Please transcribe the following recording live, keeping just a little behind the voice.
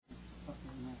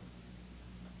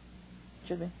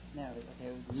Should be. No,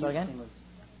 okay. Start again?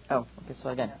 Oh, okay,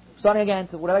 start again. Starting again,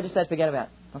 so whatever I just said, forget about.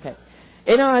 Okay.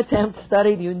 In our attempt to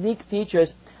study the unique features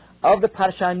of the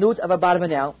Parshanut of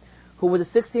Abarbanel, who was a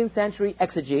 16th century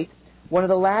exegete, one of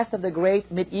the last of the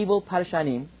great medieval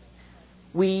Parshanim,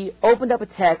 we opened up a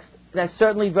text that's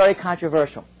certainly very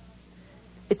controversial.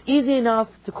 It's easy enough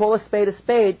to call a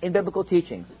spade in biblical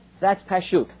teachings. That's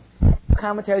Pashut.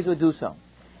 Commentaries would do so.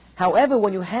 However,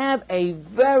 when you have a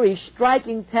very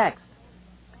striking text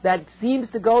that seems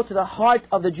to go to the heart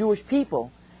of the Jewish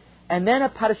people, and then a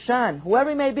Parshan,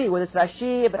 whoever he may be, whether it's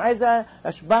Rashi, Ibn Ezra,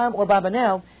 Rashbam, or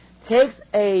Barbanel, takes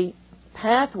a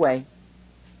pathway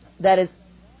that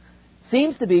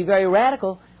seems to be very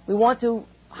radical, we want to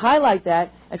highlight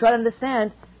that and try to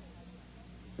understand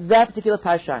that particular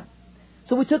Parshan.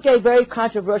 So we took a very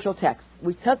controversial text.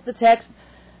 We took the text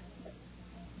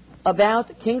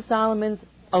about King Solomon's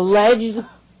alleged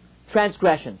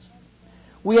transgressions.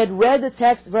 We had read the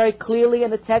text very clearly,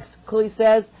 and the text clearly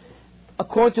says,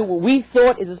 according to what we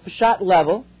thought is his Peshat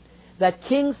level, that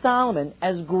King Solomon,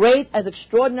 as great, as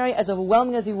extraordinary, as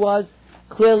overwhelming as he was,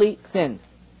 clearly sinned.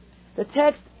 The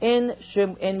text in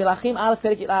Melachim Aleph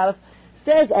Perek Aleph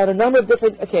says on a number of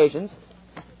different occasions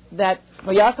that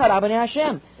Vayasar Abnei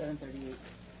Hashem. 738.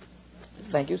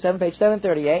 Thank you, page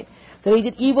 738. That he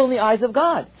did evil in the eyes of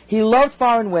God. He loved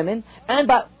foreign women and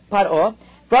Par'ah.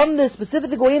 From the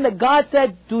specific Goyim that God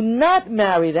said, do not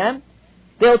marry them.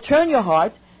 They'll turn your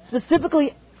heart.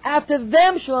 Specifically, after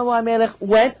them, Shlomo HaMelech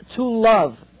went to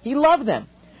love. He loved them.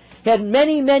 He had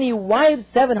many, many wives,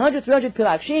 700, 300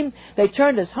 pilakshim. They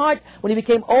turned his heart. When he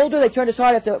became older, they turned his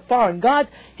heart after foreign gods.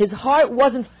 His heart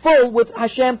wasn't full with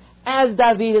Hashem as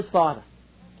David, his father.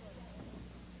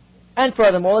 And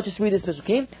furthermore, let's just read this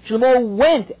Pesukim. Shlomo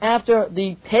went after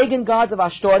the pagan gods of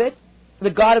Ashtoreth,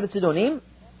 the god of the Sidonim,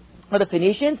 or the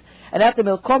Phoenicians, and after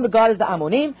Milcom, the god is the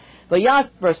Ammonim.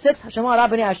 Verse 6,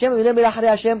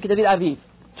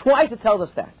 twice it tells us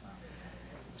that.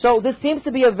 So this seems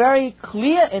to be a very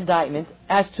clear indictment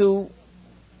as to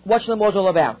what Shlomo is all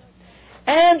about.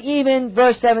 And even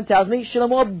verse 7 tells me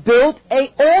Shlomo built an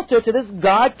altar to this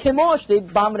god Chemosh, the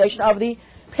abomination of the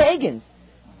pagans.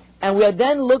 And we had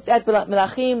then looked at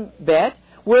Melachim Bet,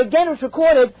 where again it was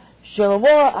recorded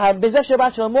Shlomo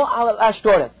al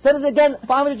Ashtoreth. Said it again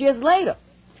 500 years later.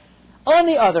 On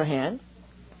the other hand,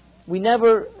 we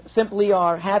never simply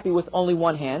are happy with only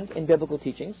one hand in biblical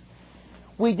teachings.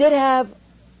 We did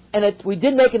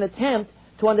make an attempt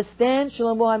to understand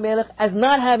Shlomo HaMelech as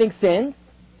not having sinned,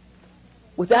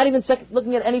 without even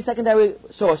looking at any secondary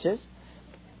sources.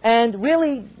 And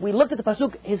really, we looked at the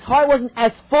pasuk. His heart wasn't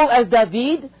as full as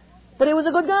David, but he was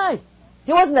a good guy.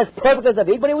 He wasn't as perfect as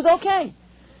David, but he was okay.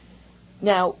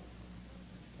 Now,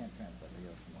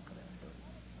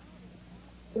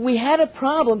 we had a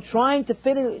problem trying to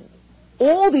fit in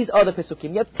all these other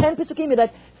Pesukim. You have 10 Pesukim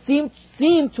that seem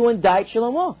to indict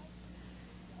Shlomo.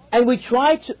 And we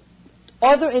tried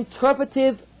other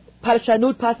interpretive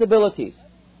Parshanut possibilities.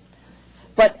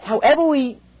 But however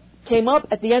we came up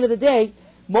at the end of the day,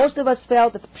 most of us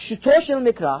felt that the Pshuto Shel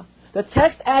Mikra, the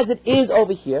text as it is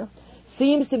over here,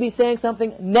 seems to be saying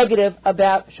something negative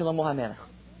about Shlomo HaMelech.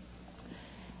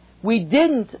 We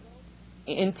didn't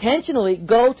intentionally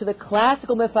go to the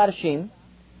classical Mefarshim,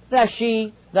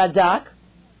 Rashi, Radak,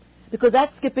 because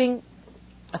that's skipping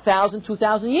 1,000,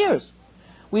 2,000 years.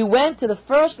 We went to the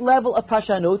first level of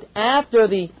Parshanut after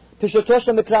the Pshuto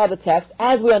Shel Mikra of the text,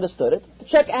 as we understood it, to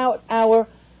check out our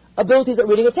abilities at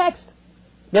reading a text.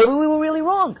 Maybe we were really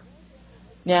wrong.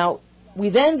 Now, we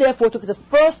then therefore took the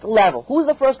first level. Who's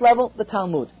the first level? The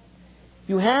Talmud.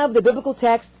 You have the biblical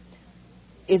text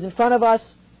is in front of us.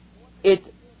 It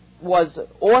was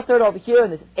authored over here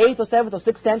in the 8th or 7th or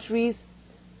 6th centuries,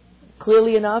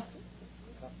 clearly enough.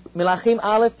 Melachim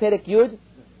Aleph Perek Yud.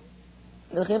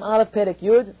 Melachim Aleph Perek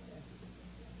Yud.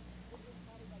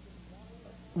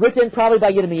 Written probably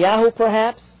by Yirmiyahu,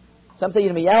 perhaps. Some say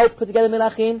Yirmiyahu put together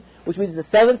Melachim, which means the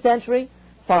 7th century.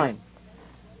 Fine.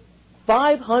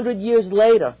 500 years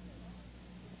later,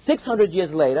 600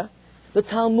 years later, the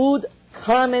Talmud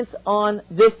comments on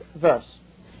this verse.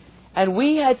 And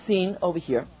we had seen over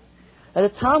here that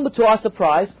the Talmud, to our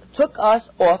surprise, took us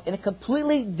off in a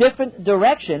completely different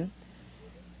direction,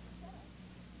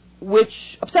 which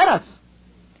upset us,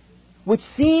 which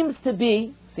seems to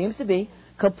be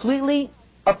completely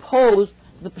opposed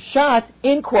to the Peshat,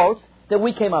 in quotes, that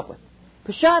we came up with.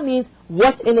 Peshat means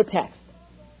what's in the text.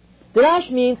 Darash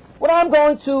means what I'm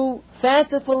going to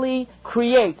fancifully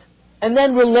create and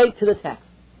then relate to the text.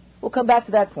 We'll come back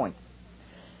to that point.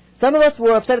 Some of us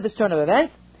were upset at this turn of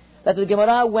events, that the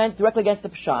Gemara went directly against the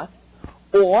Peshat.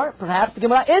 Or perhaps the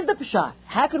Gemara is the Pshat.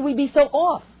 How could we be so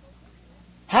off?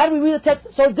 How do we read the text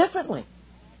so differently?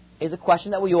 Is a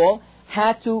question that we all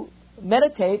had to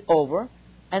meditate over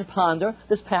and ponder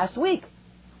this past week.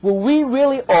 Were we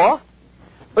really off?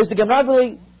 Or is the Gemara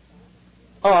really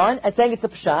on and saying it's the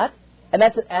Pshat, or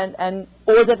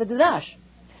is it the Didash?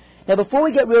 Now, before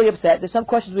we get really upset, there's some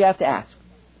questions we have to ask.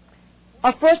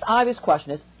 Our first obvious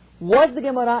question is, was the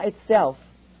Gemara itself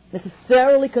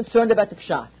necessarily concerned about the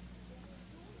Pshat?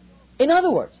 In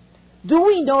other words, do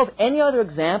we know of any other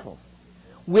examples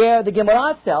where the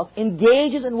Gemara itself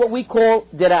engages in what we call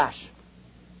Dirash,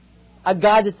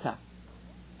 Agadita?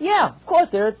 Yeah, of course,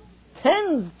 there are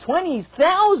tens, 20s,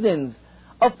 thousands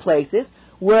of places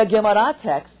where a Gemara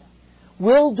text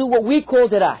will do what we call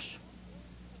Dirash.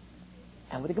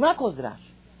 And what the Gemara calls Dirash.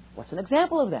 What's an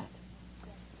example of that?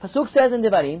 Pasuk says in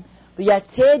Devarim,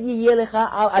 V'yated yiyelecha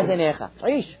al azenecha.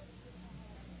 Aish.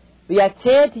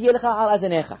 V'yated yiyelecha al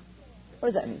azenecha.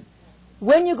 What does that mean?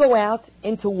 When you go out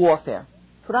into warfare,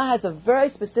 Torah has a very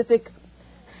specific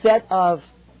set of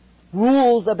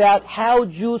rules about how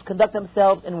Jews conduct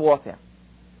themselves in warfare.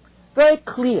 Very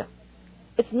clear.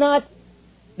 It's not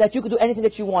that you can do anything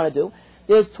that you want to do.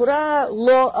 There's Torah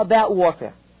law about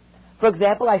warfare. For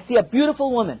example, I see a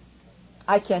beautiful woman.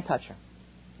 I can't touch her.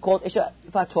 Called Isha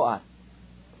Fato'ah.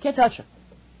 Can't touch her.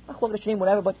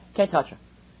 Whatever, but can't touch her.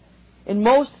 In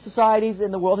most societies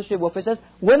in the world, history of warfare says,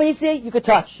 women you see, you could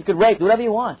touch, you could rape, do whatever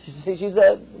you want.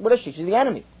 What is she? She's the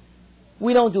enemy.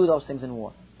 We don't do those things in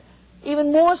war.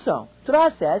 Even more so,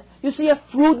 Torah says, you see a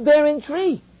fruit-bearing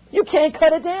tree, you can't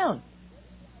cut it down.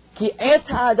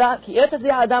 That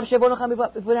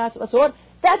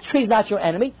tree's not your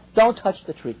enemy. Don't touch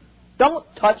the tree. Don't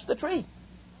touch the tree.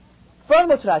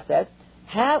 Furthermore, Torah says,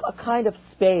 have a kind of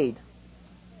spade,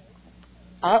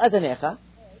 al azanecha,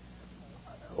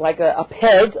 like a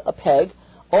peg,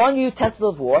 on your utensil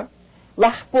of war,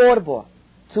 lachpor bo,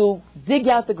 to dig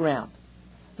out the ground,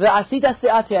 ve'asita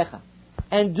se'atecha,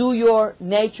 and do your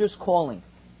nature's calling,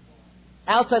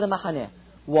 outside the machaneh.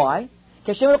 Why?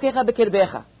 Because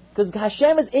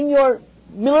Hashem is in your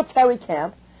military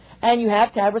camp, and you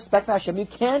have to have respect for Hashem. You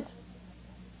can't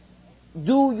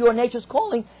do your nature's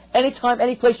calling anytime,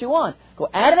 any place you want. Go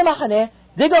out of the machaneh,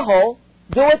 dig a hole,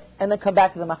 do it, and then come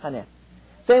back to the machaneh.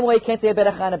 Same way you can't say a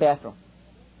beracha in a bathroom.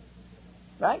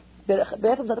 Right?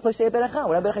 Bathroom's not the place to say a beracha.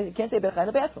 You can't say a beracha in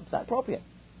a bathroom. It's not appropriate.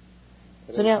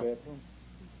 So now, bathrooms?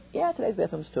 Yeah, today's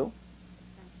bathrooms too.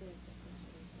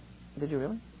 Did you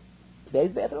really?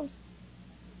 Today's bathrooms?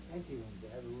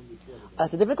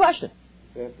 That's a different question.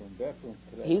 Bathroom.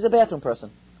 Today. He's a bathroom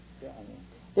person. Yeah, I mean.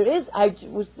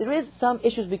 There is some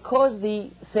issues because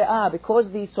the se'ah,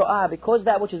 because the so'ah, because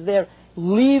that which is there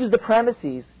leaves the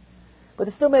premises, but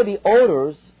there still may be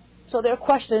odors. So there are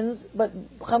questions, but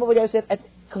Chama Bar Yosef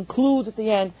concludes at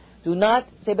the end, do not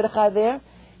say beracha there.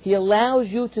 He allows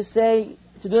you to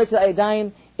do it to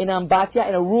Ayadayim in Ambatya,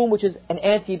 in a room which is an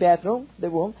anti-bathroom, the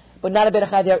room, but not a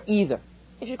beracha there either.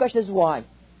 The interesting question is why.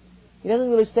 He doesn't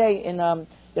really say in Yaakov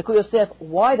Yosef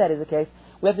why that is the case.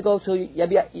 We have to go to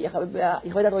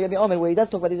Yabi Omer, where he does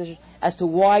talk about these issues as to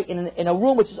why in a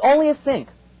room which is only a sink,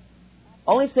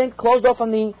 closed off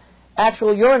from the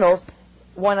actual urinals,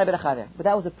 why not beracha there? But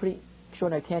that was a pretty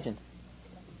extraordinary tangent.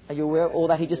 Are you aware of all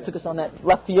that? He just took us on that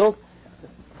left field.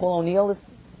 Paul O'Neill, this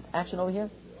action over here.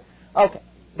 Okay,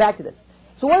 back to this.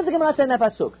 So what does the Gemara say in that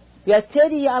pasuk?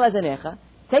 Yated yal azanecha.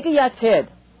 Take a yated,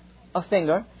 a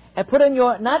finger, and put in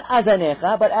your, not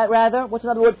azanecha, but rather, what's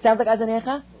another word that sounds like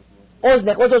azanecha?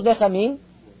 Oznek. What does oznecha mean?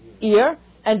 Ear.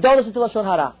 And don't listen to Lashon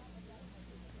Hara.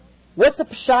 What's the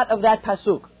pshat of that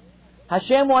pasuk?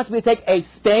 Hashem wants me to take a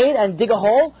spade and dig a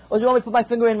hole, or does he want me to put my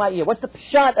finger in my ear? What's the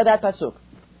pshat of that pasuk?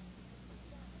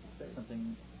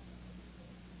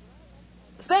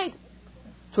 Spade.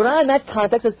 Torah in that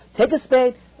context says, take a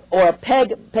spade, or a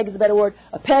peg is a better word,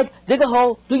 a peg, dig a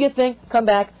hole, do your thing, come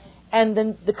back. And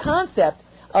then the concept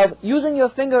of using your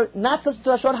finger not just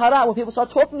to Lashon Hara, when people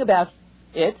start talking about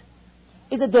it,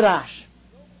 is a dirash.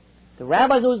 The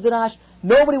rabbis knew it was dirash,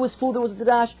 nobody was fooled it was a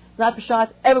dirash, not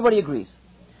pshat, everybody agrees.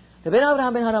 The Ben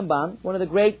Avraham ben Harambam, one of the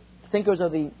great thinkers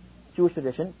of the Jewish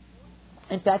tradition,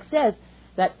 in fact says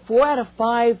that 4 out of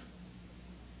 5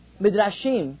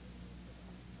 midrashim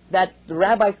that the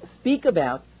rabbis speak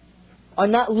about are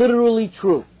not literally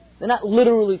true. They're not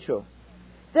literally true.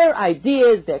 They're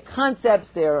ideas, they're concepts,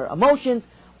 they're emotions,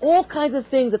 all kinds of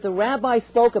things that the rabbis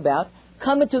spoke about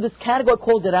come into this category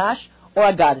called dirash or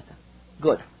agadita.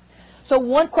 Good. So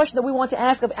one question that we want to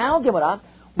ask of our Gemara,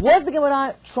 was the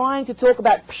Gemara trying to talk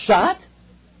about pshat,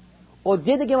 or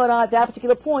did the Gemara at that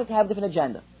particular point have a different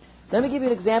agenda? Let me give you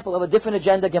an example of a different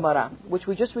agenda Gemara, which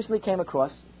we just recently came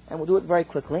across and we'll do it very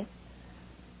quickly.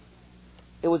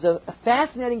 It was a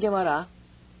fascinating Gemara,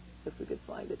 if we could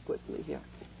find it quickly here.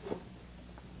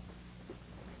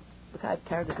 Look, I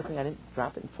carried this thing, I didn't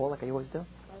drop it and fall like I always do.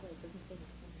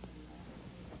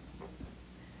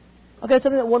 Okay, it's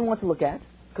something that one wants to look at,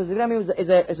 because the Gemara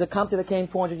is a commentary that came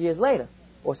 400 years later,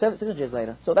 or 600 years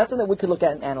later. So that's something that we could look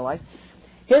at and analyze.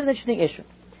 Here's an interesting issue.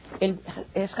 In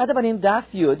Eskatabanim Daf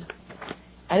Yud,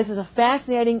 and this is a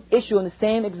fascinating issue in the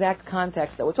same exact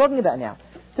context that we're talking about now,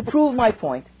 to prove my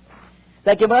point,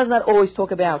 that Gemara does not always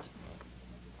talk about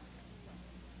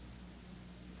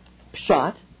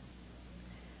Pshat.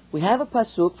 We have a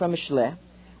pasuk from Mishleh,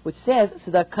 which says,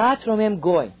 Tzedakah Tromem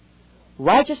Goy.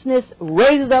 Righteousness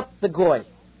raises up the Goy.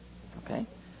 Okay?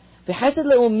 V'chesed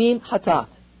le'umim hatat.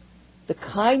 The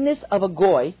kindness of a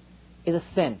Goy is a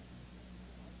sin.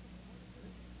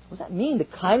 What does that mean? The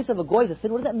kindness of a Goy is a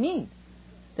sin? What does that mean?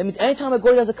 That means anytime a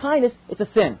Goy does a kindness, it's a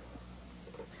sin.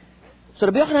 So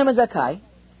Rabbi Yochanan Zakkai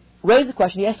raised the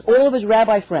question. He asked all of his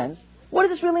rabbi friends, what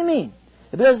does this really mean?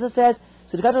 The Bible says,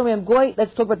 Tzedakah Tromem Goy,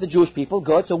 let's talk about the Jewish people.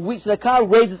 Good. So Tzedakah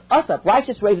raises us up.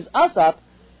 Righteousness raises us up.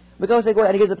 Because they go,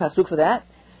 and he gives a pasuk for that.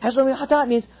 Chesed le'umim hatat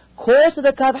means, Kol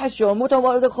tzedakah v'chesed mutar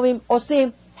v'chomim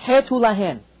osim hetu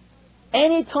lahen.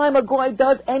 Anytime a Goy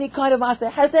does any kind of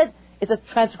Maaseh Hesed, it's a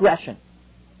transgression.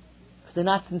 Because they're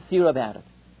not sincere about it.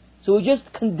 So we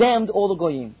just condemned all the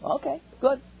Goyim. Okay,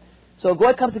 good. So a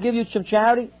Goy comes to give you some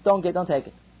charity, don't take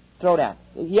it. Throw it out.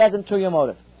 He has an ulterior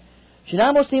motive.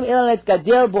 Shinam osim ela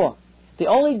letgadel bo. They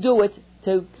only do it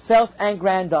to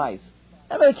self-aggrandize.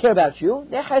 They don't really care about you.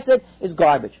 Their Hesed is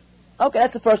garbage. Okay,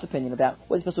 that's the first opinion about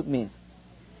what this pasuk means.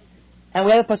 And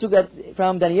we have a pasuk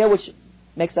from Daniel which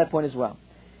makes that point as well.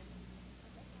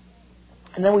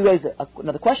 And then we raise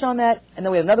another question on that, and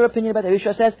then we have another opinion about that.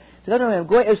 Yeshua says,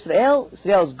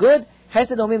 Israel is good.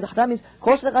 Chesed omim d'chata means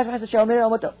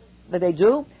that they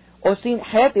do. Osim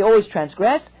het, they always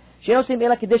transgress. They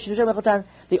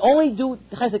only do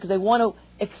chesed because they want to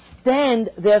extend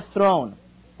their throne.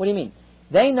 What do you mean?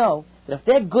 They know that if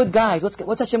they're good guys,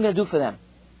 what's Hashem going to do for them?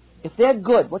 If they're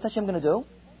good, what's Hashem going to do?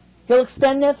 He'll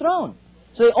extend their throne.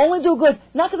 So they only do good,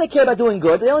 not because they care about doing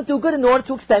good, they only do good in order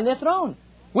to extend their throne.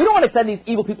 We don't want to extend these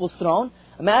evil people's throne.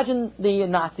 Imagine the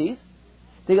Nazis.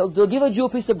 They'll give a Jew a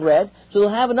piece of bread, so they'll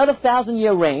have another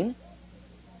 1,000-year reign,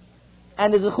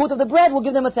 and the zechut of the bread will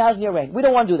give them a 1,000-year reign. We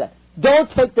don't want to do that. Don't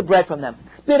take the bread from them.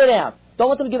 Spit it out. Don't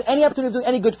let them give any opportunity to do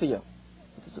any good for you.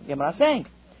 That's what Gemara is saying.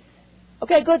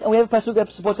 Okay, good. And we have a pasuk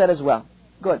that supports that as well.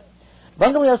 Good.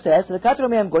 Bangamliel says, so the Tzedakah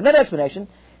Tromem Goy, another explanation,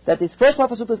 that this first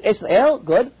part of the pasuk is Israel,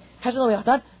 good. Chesed le'umim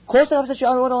hatat, kol tzedakah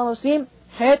she'al osim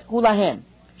het hu lahen.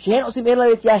 They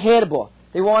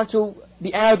want to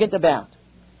be arrogant about.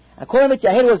 And calling it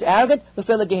Yaher was arrogant,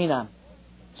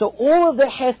 so all of their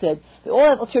chesed, they all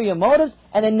have ulterior motives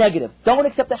and they're negative. Don't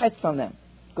accept the chesed from them.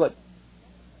 Good.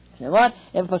 You know what?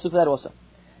 And a pasuk for that also.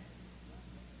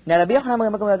 Now Rabbi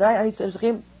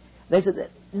Yochanan, they said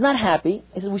he's not happy.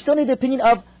 He says we still need the opinion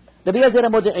of Rabbi Yezer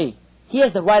Modei. He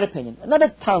has the right opinion. Not a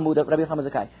Talmud of Rabbi Yochanan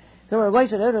Zakkai.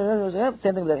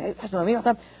 Same thing with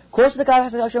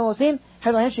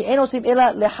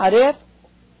that.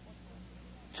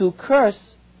 To curse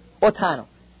Otano.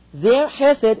 Their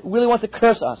chesed really wants to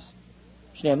curse us.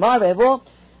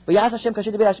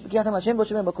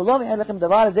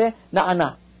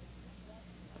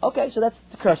 Okay, so that's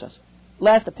to curse us.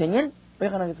 Last opinion.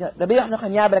 Rabbi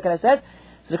Yochanan says,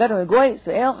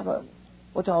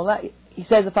 he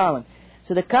says the following.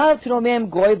 So the Kav Tromem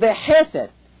Goy ve'chesed.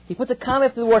 He put the Kav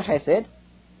after the word chesed.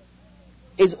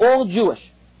 Is all Jewish.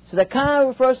 So the Kav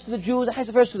refers to the Jews, the chesed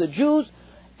refers to the Jews,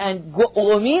 and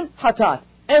Olomim Hatat.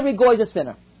 Every Goy is a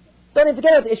sinner. Don't even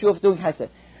forget about the issue of doing chesed. So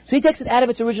he takes it out of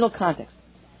its original context.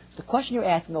 So the question you're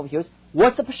asking over here is,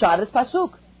 what's the Pshat of this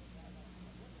pasuk?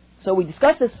 So we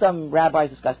discussed this, some rabbis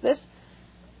discussed this.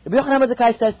 Rabbi Yochanan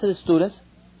Zakkai says to the students,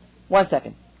 one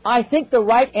second, I think the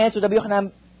right answer is Rabbi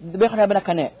Yochanan ben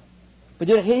Akaneh. But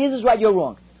his is right, you're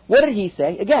wrong. What did he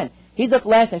say? Again, he's the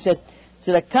last and he said,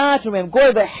 Tzedakah Tromem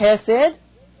Goy ve'chesed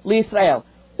li'Yisrael.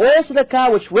 All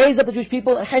tzedakah which raised up the Jewish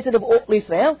people and chesed of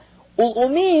Israel,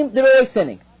 ul'umim, they're always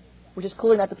sinning. Which is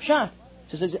clearly not the pshat.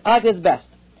 So it's his best.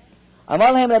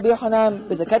 Amar lahem Rabbi Yochanan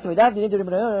b'zakat midav,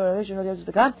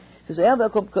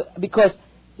 because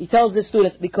he tells the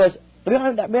students, because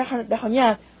Rabbi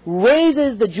Yochanan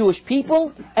raises the Jewish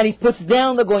people and he puts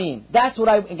down the goyim. That's what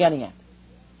I'm getting at.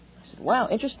 I said, wow,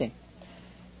 interesting.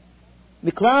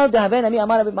 But Rabbi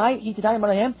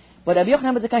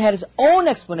Yochanan Zakkai had his own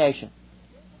explanation,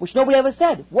 which nobody ever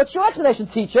said. What's your explanation,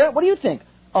 teacher? What do you think?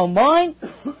 Oh, mine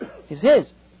is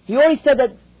his. He already said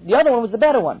that the other one was the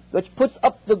better one, which puts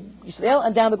up the Yisrael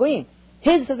and down the Goyim.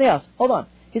 His is something else. Hold on.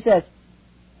 He says,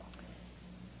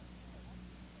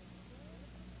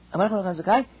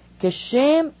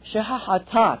 Keshem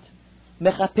shehahatat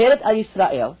mechaperet al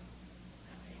Yisrael,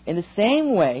 in the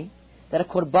same way that a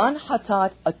korban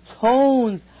hatat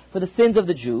atones for the sins of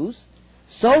the Jews,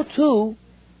 so too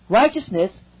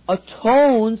righteousness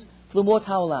atones for the Umot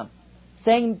HaOlam.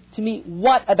 Saying to me,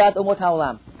 what about the Umot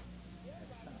HaOlam?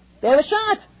 They have a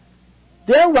shot.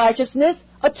 Their righteousness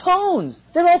atones.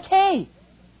 They're okay.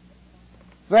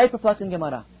 Very perplexing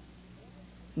Gemara.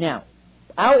 Now,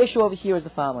 our issue over here is the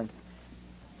following.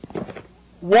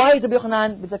 Why is Rabbi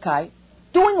Yochanan ben Zakkai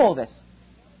doing all this?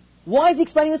 Why is he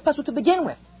explaining this pasuk to begin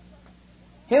with?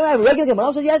 Here I have a regular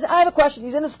Gemara says, yes, I have a question.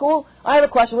 He's in the school. I have a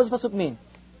question. What does pasuk mean?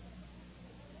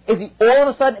 Is he all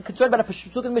of a sudden concerned about a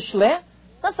pasuk in Mishleh?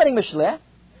 Not studying Mishleh.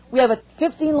 We have a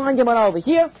 15-line Gemara over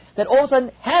here that all of a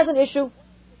sudden has an issue.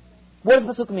 What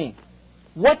does pasuk mean?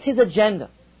 What's his agenda?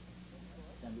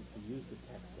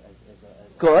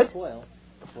 Good.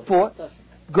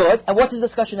 Good. And what's his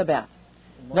discussion about?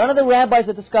 None of the rabbis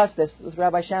that discussed this, with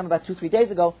Rabbi Sham about 2-3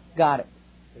 days ago, got it.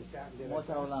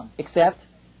 Except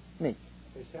me.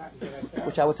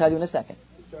 Which I will tell you in a second.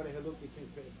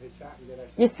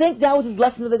 You think that was his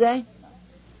lesson of the day?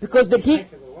 Because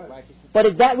but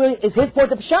is that really, is his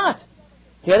point of Pshat?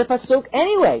 Here the Pasuk,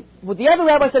 anyway, what the other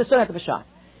rabbi said is not the Pshat.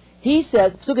 He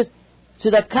says, the Pasuk is,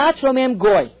 Tzedakah tromem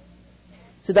goy.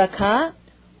 Tzedakah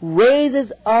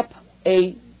raises up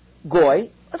a goy.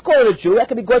 Let's call it a Jew. That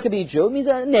could be goy, could be a Jew. It means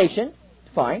a nation.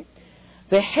 Fine.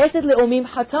 V'hesed le'omim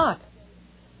hatat.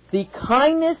 The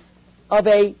kindness of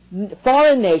a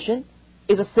foreign nation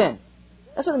is a sin.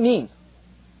 That's what it means.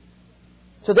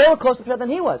 So they were closer to Pshat than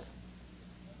he was.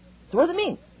 So what does it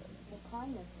mean?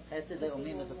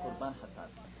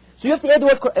 So you have to add the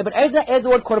word, but Ezra adds the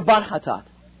word korban hatat.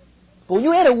 But when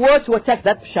you add a word to a text,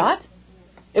 that pshat,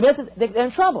 they're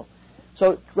in trouble.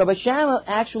 So Rabbi Shammah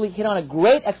actually hit on a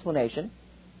great explanation.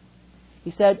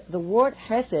 He said the word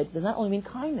hesed does not only mean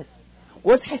kindness.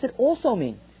 What does hesed also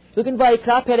mean? Look in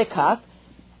Vayikra Perek.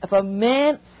 If a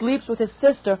man sleeps with his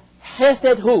sister,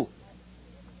 hesed hu.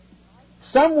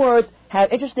 Some words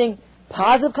have interesting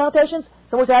positive connotations.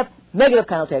 Some words have negative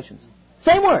connotations.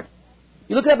 Same word.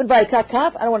 You look it up in Vayikra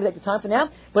Kaf. I don't want to take the time for now,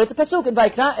 but it's a pasuk in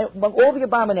Vayikra among all the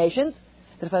abominations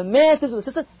that if a man sleeps with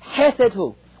his sister, hesed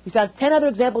hu. We found 10 other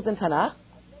examples in Tanakh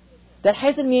that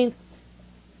hesed means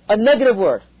a negative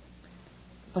word.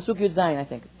 Pasuk Yud Zayin, I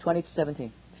think,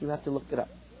 20-17. If you have to look it up.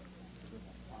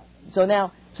 So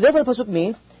therefore the pasuk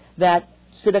means that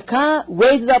tzedakah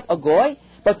raises up a goy,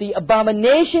 but the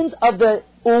abominations of the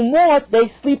umot, they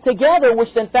sleep together,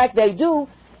 which in fact they do.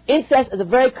 Incest is a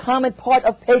very common part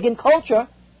of pagan culture,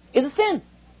 is a sin.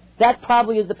 That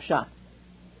probably is the pshat.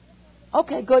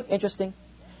 Okay, good, interesting.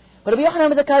 But Rabbi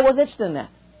Yochanan ben Zakkai wasn't interested in that.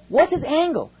 What's his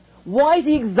angle? Why is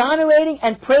he exonerating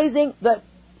and praising the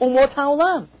umot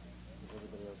ha'olam?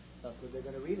 That's what they're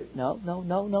going to read it. No. No.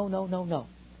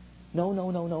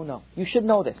 You should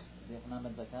know this.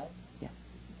 Yes.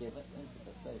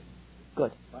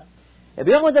 Good. Rabbi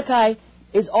Yochanan ben Zakkai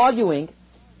is arguing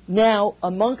now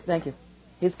thank you,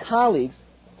 his colleagues,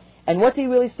 and what's he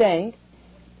really saying?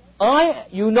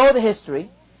 You know the history,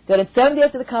 that in 70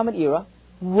 after the Common Era,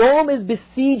 Rome is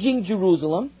besieging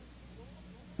Jerusalem,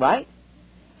 right?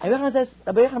 Rabbi Yochanan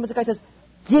ben Zakkai says,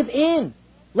 give in,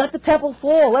 let the temple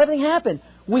fall, let everything happen.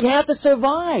 We have to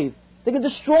survive. They can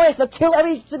destroy us, they'll kill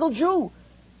every single Jew.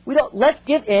 Let's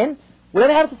give in,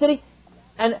 whatever happens to the city,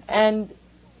 and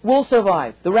we'll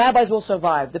survive. The rabbis will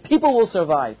survive. The people will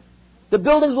survive. The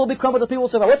buildings will be crumbled, the people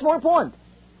will survive. What's more important?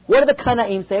 What do the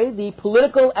Kanaim say, the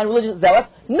political and religious zealots?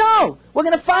 No! We're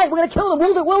going to fight, we're going to kill them,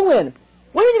 we'll win.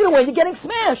 When are you going to win? You're getting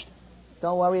smashed.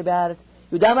 Don't worry about it.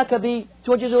 Yudah Maccabi,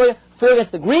 200 years earlier, fought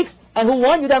against the Greeks, and who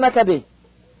won? Yudah Maccabi.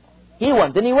 He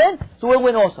won. Didn't he win? So we'll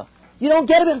win also. You don't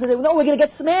get it because they say, no, we're going to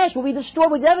get smashed, we'll be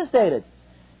destroyed, we're devastated.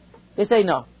 They say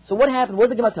no. So what happened? What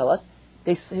does the Gemara tell us?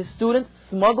 His students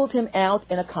smuggled him out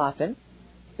in a coffin.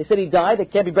 They said he died, they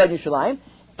can't be buried in Yerushalayim,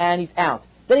 and he's out.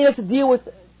 Then he makes a deal with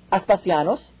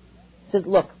Aspasianos. He says,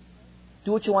 look,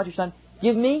 do what you want, your son.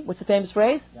 Give me, what's the famous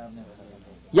phrase?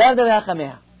 Yavne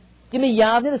Rachameha. Give me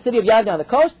Yavne, the city of Yavne on the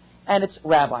coast, and its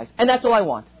rabbis. And that's all I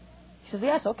want. He says,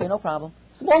 yes, okay, no problem.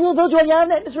 Small little village on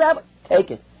Yavne, and its rabbi.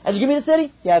 Take it. And you give me the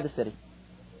city? You have the city.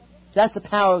 That's the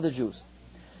power of the Jews.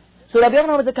 So Rabbi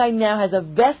Yochanan ben Zakkai now has a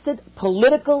vested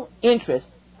political interest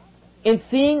in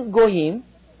seeing Goyim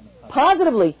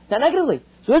positively, not negatively.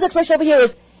 So his explanation over here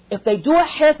is, if they do a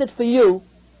hesed for you,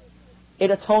 it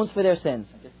atones for their sins.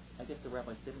 I guess the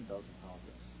rabbis did indulge in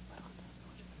politics.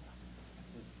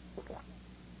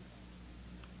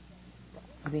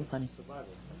 You're being funny.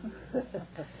 Survival.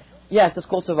 Yes, it's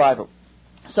called survival.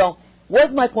 So,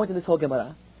 what's my point in this whole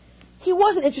Gemara? He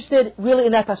wasn't interested really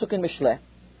in that pasuk in Mishleh.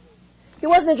 He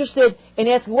wasn't interested in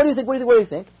asking, what do you think, what do you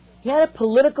think? He had a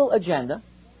political agenda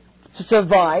to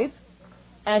survive,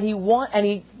 and he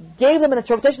gave them an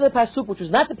interpretation of the pasuk, which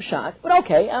was not the Peshat, but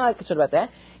okay, I'm not concerned about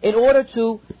that, in order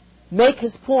to make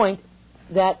his point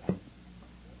that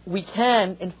we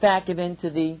can, in fact, give in to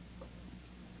the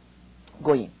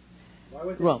Goyim. Why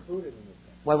was it Wrong. included in this?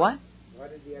 Why what? Why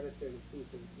did the editor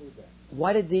include that?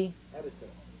 Why did the Editor.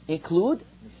 include?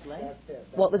 Mishlei?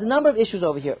 Well, there's a number of issues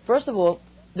over here. First of all,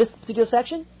 this particular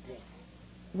section,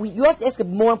 you have to ask a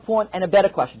more important and a better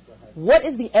question. What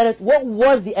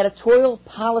was the editorial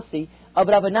policy of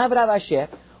Rabbi Rav Asher,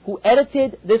 who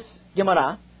edited this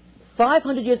Gemara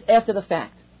 500 years after the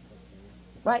fact?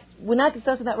 Right? We're not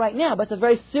discussing that right now, but it's a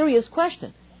very serious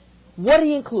question. What did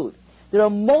he include? There are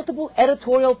multiple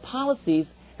editorial policies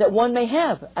that one may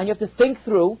have, and you have to think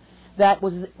through that.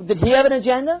 Did he have an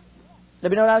agenda?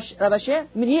 Rabbi Rav Asher?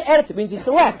 I mean, he edits it, means he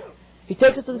selects. He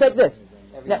takes us to take this.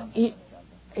 Now,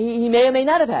 he may or may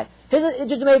not have had. His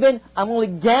agenda may have been, I'm only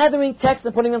gathering texts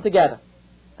and putting them together.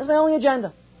 That's my only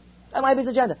agenda. That might be his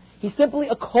agenda. He's simply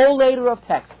a collator of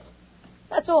texts.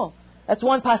 That's all. That's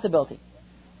one possibility.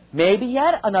 Maybe he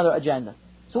had another agenda.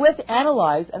 So we have to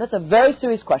analyze, and that's a very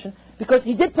serious question, because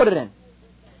he did put it in.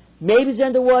 Maybe his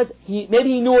agenda was, maybe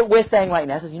he knew what we're saying right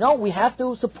now. He says, we have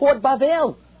to support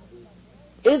Bavel.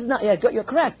 You're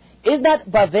correct. Is not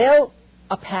Bavel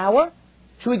a power?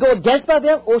 Should we go against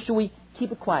Bavel, or should we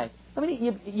keep it quiet? I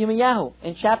mean, Yirmiyahu,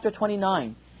 in chapter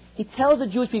 29, he tells the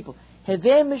Jewish people, you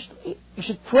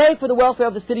should pray for the welfare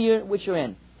of the city which you're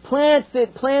in.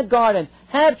 Plant gardens,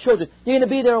 have children. You're going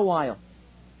to be there a while.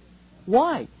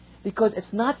 Why? Because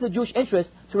it's not to the Jewish interest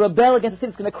to rebel against a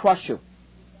city that's going to crush you.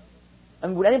 I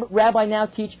mean, would any rabbi now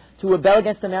teach to rebel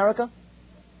against America?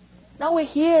 Now we're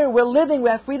here, we're living, we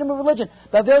have freedom of religion.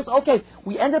 Bavel's okay.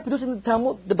 We ended up producing the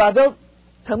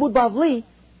Talmud Bavli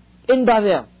in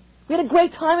Bavel. We had a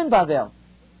great time in Bavel.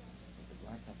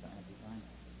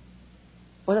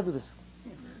 What did I do this?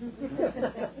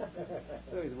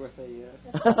 It's worth a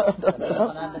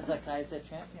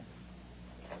champion.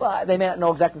 Well, they may not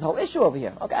know exactly the whole issue over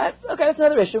here. Okay, that's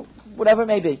another issue, whatever it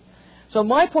may be. So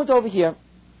my point over here,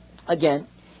 again,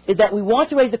 is that we want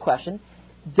to raise the question,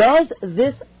 does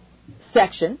this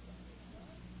section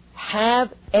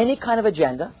have any kind of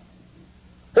agenda,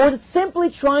 or is it simply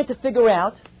trying to figure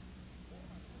out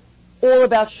all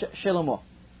about Shlomo?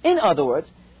 In other words,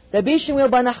 Rabbi Shmuel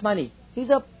bar Nachmani,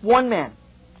 he's a one man.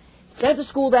 He went to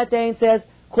school that day and says,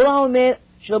 Kol ha'omer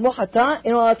Shlomo chata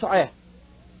eno ala to'eh.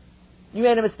 You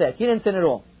made a mistake. He didn't sin at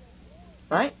all.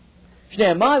 Right?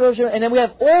 And then we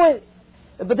have all...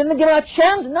 But then the Gemara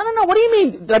challenges. No. What do you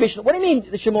mean, Rabbi Shlomo? What do you mean,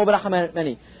 Shlomo bar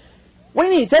Nachmani? What do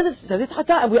you mean? It says it's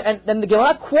chata. And then the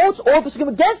Gemara quotes all Pesukim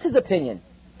against his opinion.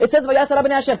 It says, Vayasar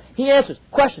Rabbeinu Hashem. He answers.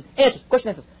 Question,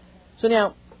 answers. So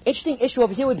now, interesting issue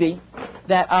over here would be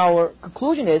that our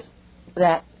conclusion is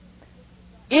that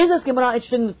is this Gemara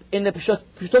interested in the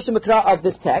Pshutos Mikra of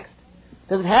this text?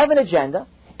 Does it have an agenda?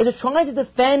 Is it trying to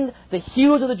defend the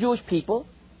heroes of the Jewish people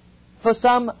for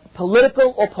some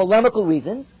political or polemical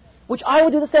reasons? Which I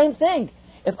would do the same thing.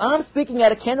 If I'm speaking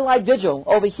at a candlelight vigil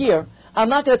over here, I'm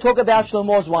not going to talk about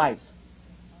Shlomo's wives.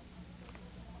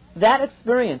 That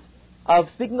experience of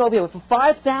speaking over here, for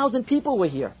 5,000 people were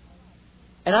here,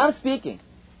 and I'm speaking.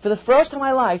 For the first time in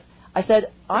my life, I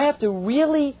said, I have to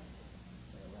really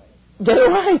get it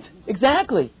right.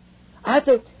 Exactly. I have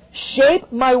to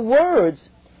shape my words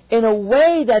in a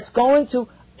way that's going to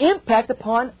impact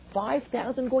upon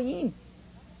 5,000 goyim.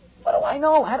 What do I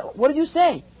know? What did you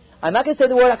say? I'm not going to say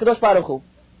the word HaKadosh Baruch Hu. I'm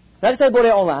not going to say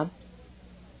Borei Olam.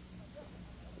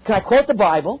 Can I quote the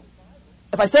Bible?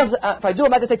 If I do,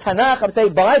 I'm not going to say Tanakh. I'm going to say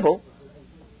Bible.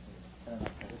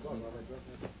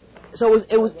 So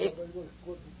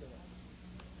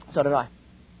so did I.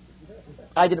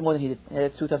 I did it more than he did.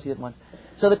 It's 2 times he did it once.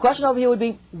 So the question over here would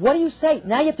be, what do you say?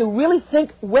 Now you have to really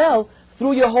think well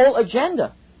through your whole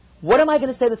agenda. What am I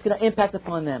going to say that's going to impact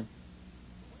upon them?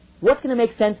 What's going to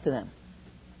make sense to them?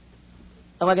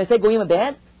 Am I going to say Goyim are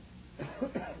bad?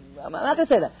 I'm not going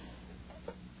to say that.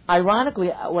 Ironically,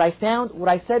 what I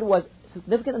said was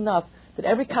significant enough that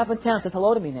every cop in town says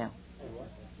hello to me now.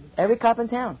 Every cop in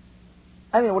town.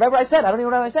 I mean, whatever I said, I don't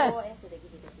even know what I said.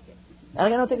 I don't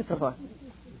get no tickets so far.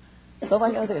 I get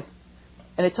no tickets.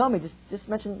 And they told me, just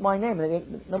mention my name, and they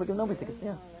nobody give tickets.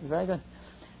 Yeah, it's very good.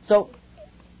 So,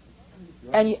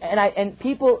 and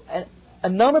people, a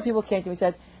number of people came to me and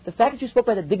said, the fact that you spoke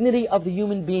about the dignity of the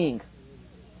human being,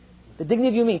 the dignity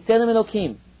of human being, Tzelem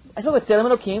Elokim. I spoke about Tzelem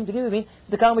Elokim, dignity of the human being,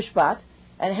 Tzedakah Mishpat,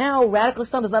 and how radical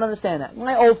Islam does not understand that.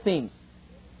 My old themes.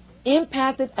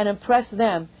 impacted and impressed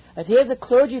them that here's a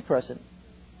clergy person.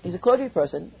 He's a clergy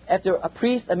person, after a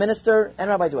priest, a minister, and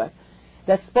Rabbi Dweck,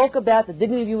 that spoke about the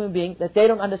dignity of human being that they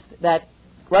don't understand, that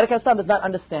Radical Islam does not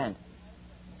understand.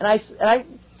 And I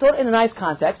thought in a nice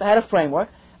context. I had a framework.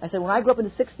 I said, when I grew up in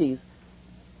the 60s,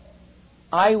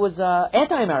 I was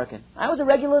anti-American. I was a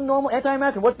regular, normal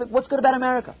anti-American. What's good about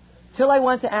America? Till I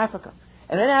went to Africa.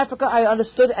 And in Africa, I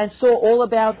understood and saw all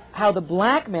about how the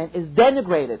black man is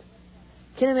denigrated.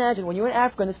 Can you imagine, when you were in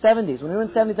Africa in the 70s, when you were in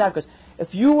 70s Africa,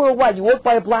 if you were white, you walked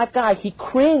by a black guy, he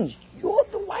cringed. You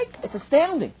walked the white guy. It's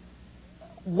astounding.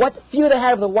 What fear they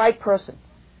had of the white person.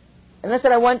 And I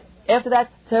said I went, after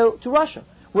that, to Russia,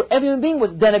 where every human being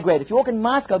was denigrated. If you walk in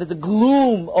Moscow, there's a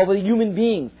gloom over the human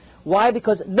beings. Why?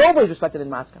 Because nobody's respected in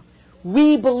Moscow.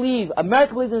 We believe,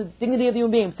 America believes in the dignity of the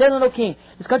human being. Said no king.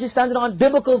 This country stands on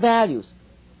biblical values.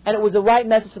 And it was the right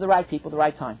message for the right people, the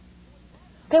right time.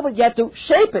 Okay, but you have to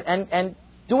shape it and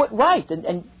do it right.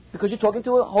 And because you're talking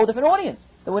to a whole different audience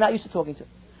that we're not used to talking to.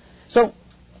 So,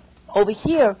 over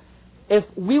here, if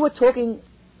we were talking,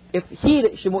 if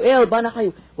he, Shemuel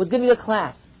Banahayu, was giving a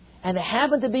class, and there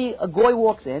happened to be a goy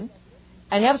walks in,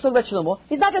 and he happens to talk about Shlomo,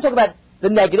 he's not going to talk about the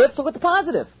negative, talk about the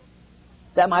positive.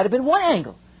 That might have been one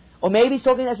angle. Or maybe he's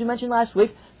talking, as we mentioned last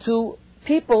week, to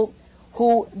people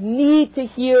who need to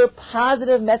hear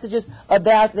positive messages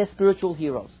about their spiritual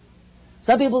heroes.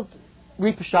 Some people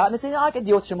read Parshanut and they say, I can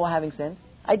deal with Shmuel having sinned.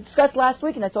 I discussed last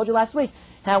week, and I told you last week,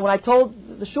 how when I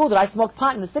told the shul that I smoked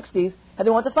pot in the 60s, and they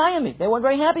wanted to fire me. They weren't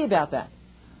very happy about that.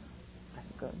 I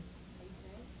said, good.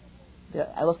 Yeah,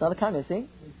 I lost another comment, see?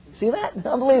 See that?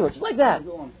 Unbelievable. Just like that.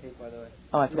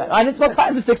 Oh, I forgot. I didn't smoke pot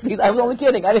in the 60s. I was only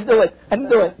kidding. I didn't do it. I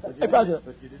promise you.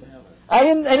 But you didn't have it. I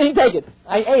didn't take it.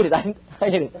 I ate it. I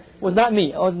ate it. It was not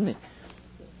me. It wasn't me.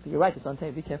 But you're right. It's on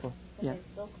tape. Be careful. Yeah.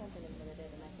 Bill Clinton admitted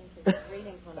it, and I think his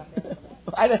ratings went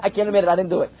up. I can't admit it. I didn't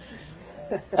do it.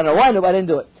 I don't know why, but I didn't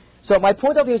do it. So my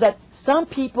point of view is that some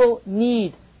people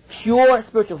need pure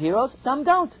spiritual heroes. Some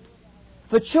don't.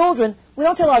 For children, we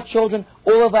don't tell our children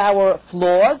all of our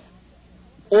flaws,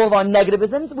 all of our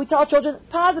negativisms. We tell our children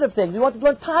positive things. We want to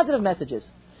learn positive messages.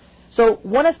 So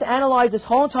one has to analyze this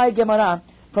whole entire Gemara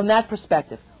from that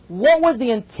perspective. What was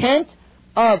the intent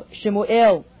of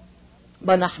Shemuel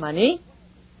ben Nachmani?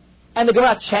 And the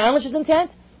Gemara challenges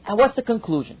intent. And what's the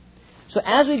conclusion? So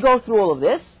as we go through all of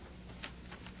this,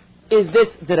 is this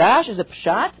Dirash, is it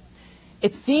Pshat?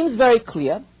 It seems very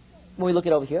clear, when we look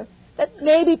at over here, that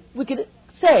maybe we could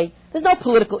say there's no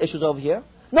political issues over here,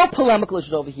 no polemical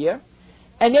issues over here,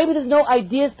 and maybe there's no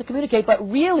ideas to communicate,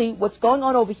 but really what's going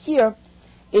on over here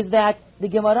is that the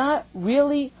Gemara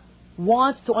really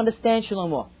wants to understand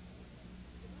Shlomo.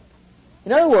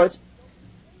 In other words,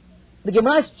 the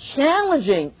Gemara is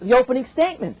challenging the opening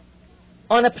statement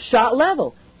on a Pshat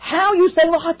level. How are you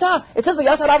saying Lo Hata? It says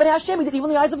V'yasar Avad Hashem, he did evil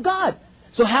in the eyes of God.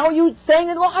 So how are you saying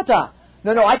it Lo Hata?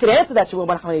 No, I could answer that, Shmuel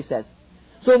ben Nachmani says.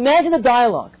 So imagine the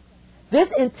dialogue. This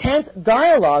intense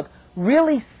dialogue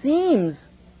really seems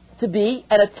to be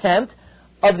an attempt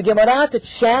of the Gemara to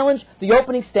challenge the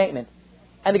opening statement.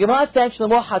 And the Gemara is saying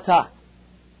Shlomo Hata.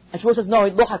 And Shmuel says, no,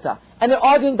 Lo Hata. And they're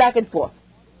arguing back and forth.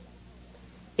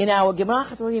 In our Gemara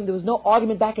Chasarim, there was no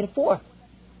argument back and forth.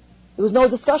 There was no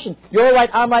discussion. You're right,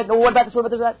 I'm right. No, what about this? What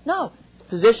about this? No.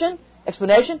 Position,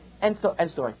 explanation, and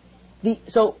story.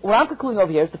 So what I'm concluding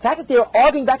over here is the fact that they are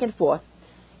arguing back and forth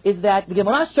is that the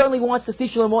Gemara certainly wants to see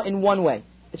Shlomo in one way.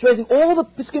 It's raising all the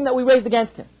piskim that we raised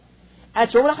against him. And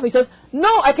Shlomo Nachman says,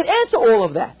 no, I can answer all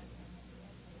of that.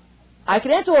 I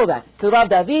can answer all of that. Because Rav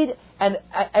David, and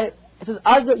it says,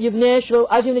 Az Yivnei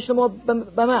Shlomo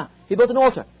Bama. He built an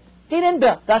altar. He didn't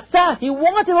build. That's that. He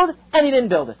wanted to build it, and he didn't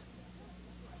build it.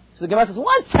 So the Gemara says,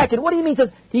 1 second, what do you mean? It says,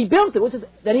 he built it. What says,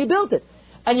 then he built it.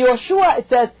 And Yeshua, it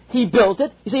says, he built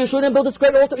it. You say Yeshua didn't build this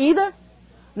great altar either?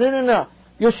 No.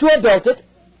 Yeshua built it,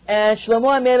 and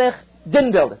Shlomo HaMelech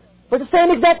didn't build it. But it's the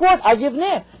same exact word, Az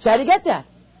Yivneh. So how do you get that?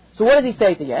 So what does he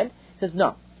say at the end? He says,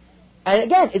 no. And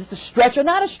again, is it a stretch or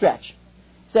not a stretch?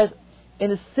 He says, in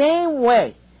the same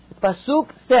way, the Pasuk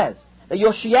says that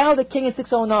Yoshiyahu, the king in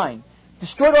 609,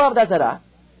 destroyed all of Avodah,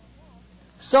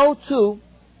 so too,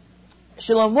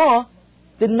 Shlomo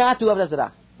did not do Avodah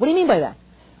Zarah. What do you mean by that?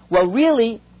 Well,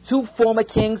 really, 2 former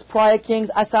kings, prior kings,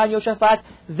 Asa and Yoshaphat,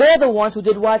 they're the ones who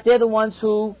did what? They're the ones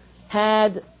who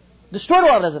had destroyed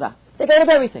all of Avodah Zarah. They got rid of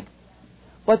everything.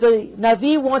 But the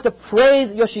Navi wanted to praise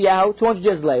Yoshiyahu 200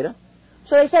 years later.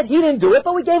 So they said, he didn't do it,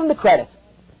 but we gave him the credit.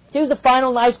 He was the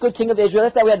final nice, good king of Israel.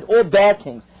 That's why we had all bad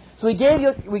kings. So we gave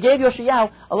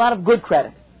Yoshiyahu a lot of good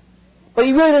credit. But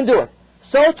he really didn't do it.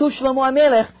 So too Shlomo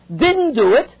HaMelech didn't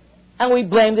do it, and we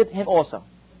blamed him also.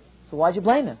 So why'd you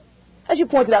blame him? As you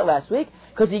pointed out last week,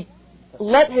 because he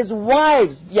let his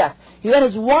wives, he let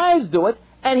his wives do it,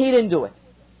 and he didn't do it.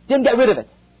 Didn't get rid of it.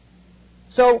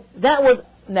 So that was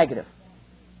negative.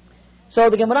 So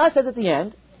the Gemara says at the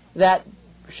end that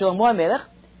Shlomo HaMelech,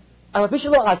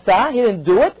 he didn't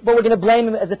do it, but we're going to blame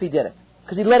him as if he did it,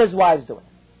 because he let his wives do it.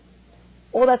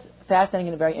 All that's fascinating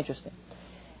and very interesting.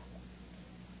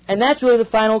 And that's really the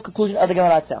final conclusion of the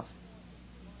Gemara itself.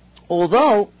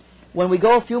 Although, when we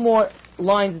go a few more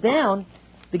lines down,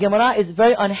 the Gemara is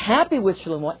very unhappy with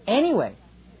Shlomo anyway.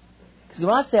 Because the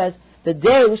Gemara says, the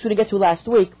day, which we didn't get to last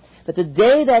week, that the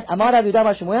day that Amar Rav Yehuda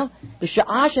bar Shemuel, the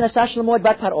Sha'ah Shenasa Shlomo et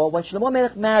Bat Paro, when Shlomo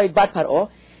Melech married Bat Paro,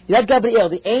 he had Gabriel,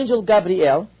 the angel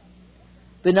Gabriel,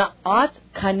 B'na'at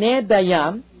Kaneh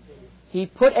Bayam, he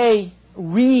put a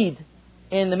reed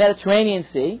in the Mediterranean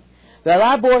Sea,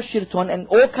 V'alabor Shirton, and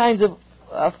all kinds of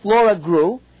flora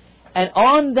grew, and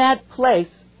on that place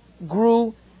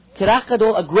grew Kirach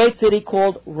Gadol, a great city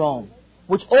called Rome,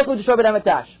 which also destroyed Beit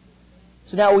HaMikdash.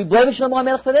 So now are we blaming Shlomo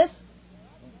HaMelech for this?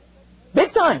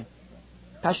 Big time.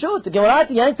 Pashut, the Gemara at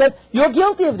the end says, you're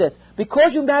guilty of this.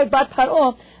 Because you married Bat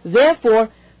Paro, therefore,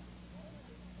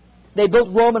 they built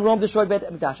Rome and Rome destroyed Beit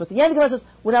HaMikdash. So at the end, the Gemara says,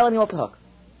 we're not letting him off the hook.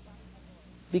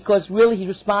 Because really he's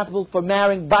responsible for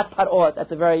marrying Bat Paro at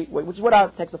the very, which is what our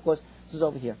text, of course, is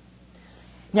over here.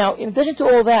 Now, in addition to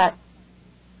all that,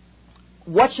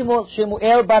 what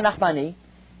Shemuel bar Nachmani,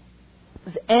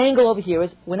 this angle over here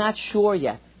is, we're not sure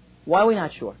yet. Why are we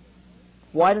not sure?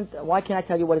 Why can't I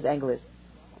tell you what his angle is?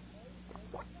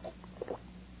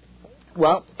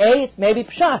 Well, it's maybe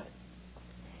Pshat.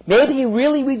 Maybe he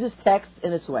really reads his text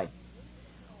in this way.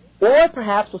 Or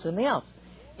perhaps with something else.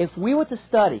 If we were to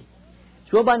study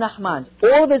Shmuel bar Nachman's,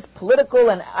 all of his political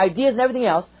and ideas and everything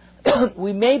else,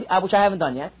 we may, which I haven't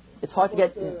done yet, it's hard to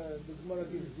get... The Gemara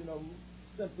gives,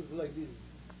 sentences like this,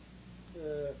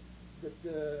 that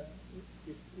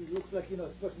it looks like, a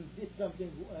person did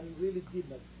something and really did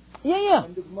not. Yeah.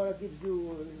 And the Gemara gives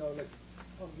you, like,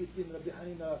 on Gittin, Rabbi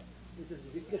Hanina, it says,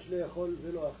 Vikesh le'echol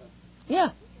ve'lo achal. Yeah.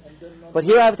 And then, but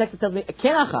here I have a text that tells me,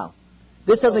 ken achal.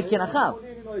 This tells me ken achal.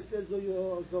 It says,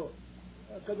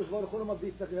 Kadosh Baruch Hu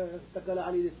mabit takala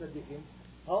ali tzadikim.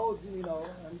 How,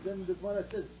 and then the Gemara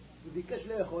says, Vikesh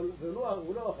le'echol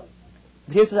ve'lo achal.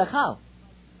 But here's the achal.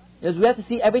 Because we have to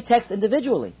see every text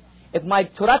individually. If my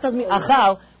Torah tells me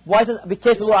achal, why does it be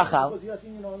careful lo achal? Because you are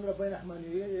saying, on Rabbi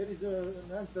Nachmani, here is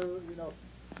an answer,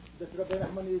 that Rabbi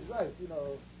Nachmani is right,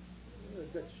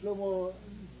 that Shlomo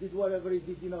did whatever he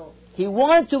did, He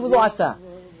wanted to lo asa.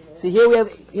 See, here we have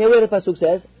the pasuk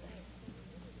says,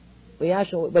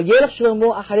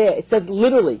 it says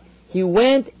literally, he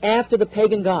went after the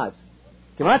pagan gods.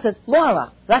 Gemara says, lo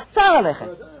halach, ratzah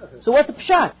alechem. So what's the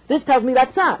pshat? This tells me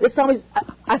ratzah. This tells me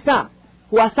asa.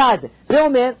 Who asa it? Zeh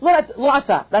omer, lo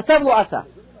asa. Ratzah lo asa.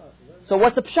 So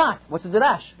what's the pshat? What's the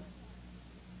derash?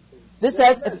 This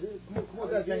says...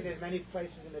 There's many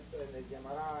places in the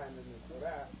Gemara and in the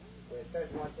Torah where it says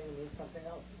one thing and means something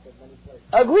else. Many places.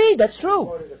 Agreed, that's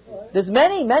true. There's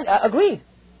many, agreed.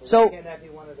 So, can that be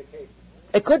one of the cases?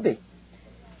 It could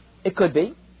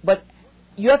be. But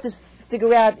you have to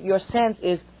figure out, your sense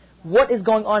is, what is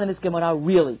going on in this Gemara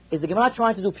really? Is the Gemara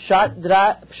trying to do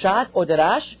pshat or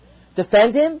derash?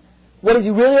 Defend him? What is he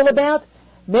really all about?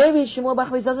 Maybe Shmuel bar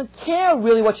Nachman doesn't care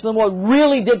really what Shlomo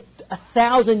really did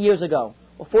 1,000 years ago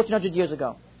or 1,400 years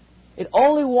ago. It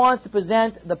only wants to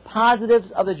present the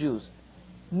positives of the Jews.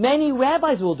 Many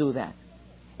rabbis will do that.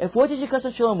 If we're teaching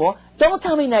Chassan Shlomo, don't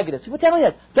tell me negatives. People tell me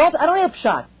that. I don't need a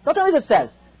pshat. Don't tell me what it says.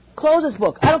 Close this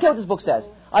book. I don't care what this book says.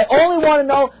 I only want to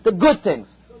know the good things.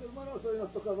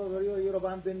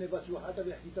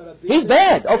 He's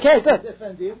bad. Okay, good.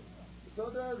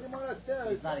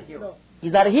 He's not a hero.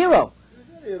 He's not a hero.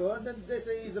 And then they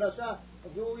say he's Rasha.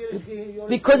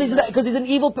 Because he's an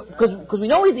evil. Because we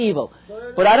know he's evil.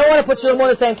 But I don't want to put Shlomo in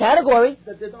the same category.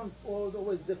 That they don't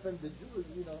always defend the Jews,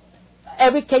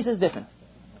 Every case is different.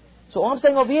 So all I'm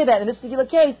saying over here that in this particular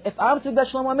case, if I'm speaking about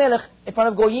Shlomo HaMelech in front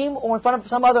of Goyim or in front of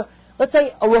some other, let's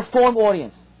say a reform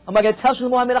audience, am I going to tell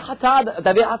Shlomo HaMelech Hata,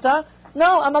 David Hata?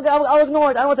 No, I'll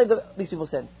ignore it. I don't want to take these people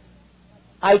said.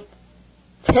 I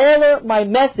tailor my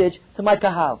message to my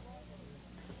kahal.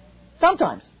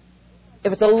 Sometimes,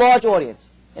 if it's a large audience,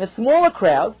 in a smaller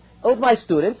crowd, with my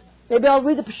students, maybe I'll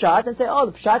read the Pshat and say, oh,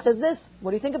 the Pshat says this.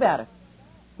 What do you think about it?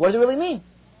 What does it really mean?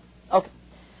 Okay.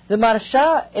 The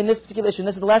Maharsha in this particular issue, and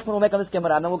this is the last one we'll make on this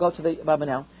Gemara, and then we'll go to the Baba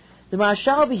now. The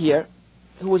Maharsha over here,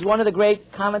 who was one of the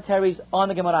great commentaries on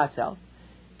the Gemara itself,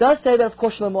 does say that, of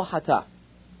course, Shlomo Hata.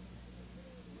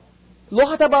 Lo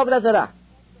Hata ba'avodah zarah.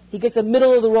 He gets a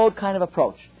middle-of-the-road kind of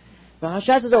approach.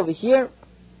 Maharsha says over here,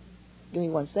 give me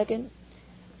 1 second.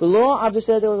 Below, Abdu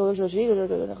said,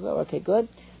 okay, good.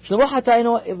 Shlomo Hata,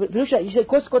 he said,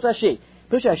 Kos Rashi.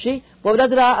 Pirush Rashi, Avodah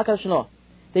Zarah Akal Shlomo.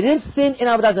 They didn't sin in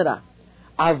Avodah Zarah.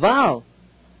 Aval,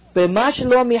 B'ma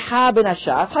Shelo Miha Ben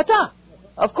Ashav Hata.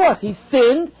 Of course, he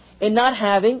sinned in not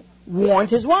having warned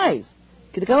his wives.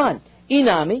 Come on.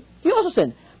 Inami, he also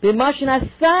sinned. B'ma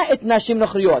Shenasa Et Nashim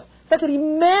Nochriot. The fact that he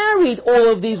married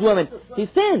all of these women, he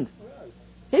sinned.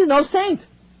 He's no saint.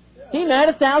 He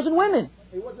married 1,000 women.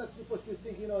 He was not supposed to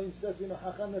think, himself,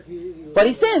 Hakam, that he... But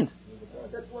he sinned.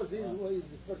 That was his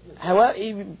first mistake. However,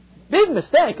 big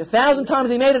mistake. 1,000 times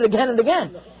he made it again and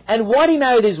again. And why did he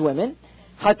marry these women?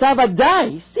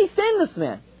 Hatavadai. He sinned, this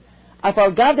man. And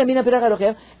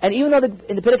even though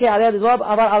in the Pirkei Aliyah there's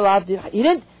Allah, he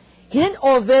didn't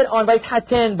oved on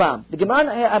Vaythaten Bam. The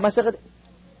Gemara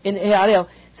in Aliyah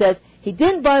says he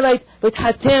didn't violate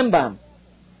Vaythaten Bam.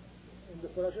 In the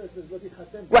parasha it says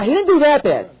Vaythaten. Well, he didn't do that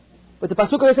bad. But the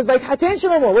pasuk says Vaythaten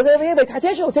Shlomo. What's over here?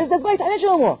 Vaythaten Shlomo. It says that's Vaythaten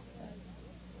Shlomo.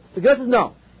 The Gemara says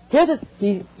no. Here it says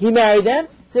he married them.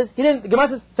 It says he didn't. The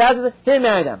Gemara says he didn't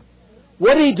marry them.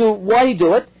 What did he do? Why did he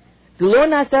do it? The Lord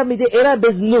Nasav Midei Era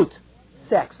Beznut.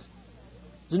 Sex.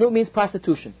 Znut means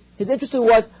prostitution. His interest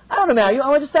was, I don't want to marry you, I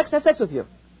want to have sex with you.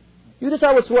 You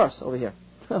decide what's worse over here.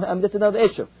 That's another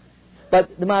issue. But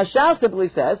the Mashal simply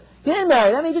says, he didn't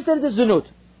marry them, he just said it is Znut.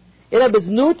 Era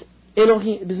Beznut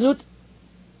Elohim, Beznut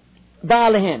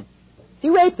Ba'alehen. He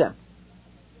raped them.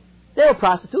 They were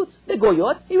prostitutes, they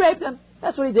goyot, he raped them.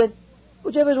 That's what he did.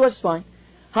 Whichever is worse is fine.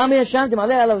 So the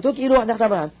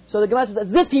Gemara says,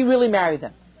 as if he really married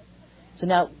them. So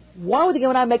now, why would the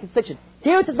Gemara make a distinction?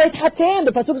 Here it says Vaythatem.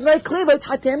 The pasuk is very clear.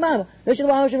 Vaythatem. Is the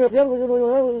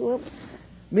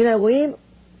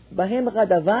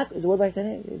word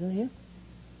Vaythatem? Isn't it here?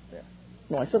 Yeah.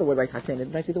 No, I saw the word Vaythatem.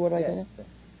 Didn't I see the word Vaythatem?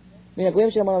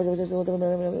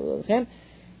 Yeah.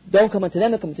 Don't come unto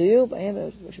them, come to you. Is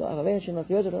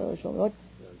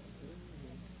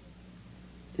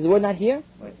the word not here?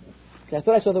 I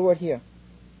thought I saw the word here.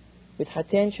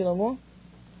 Vaythatem Shlomo.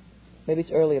 Maybe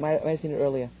it's earlier. I might have seen it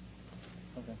earlier.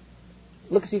 Okay.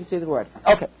 Look, so you can see the word.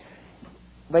 Okay.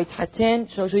 Vaythaten.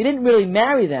 So he didn't really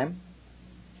marry them,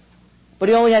 but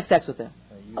he only had sex with them.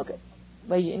 Okay.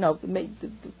 But see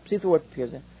if the word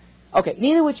appears there. Okay. In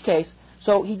either which case,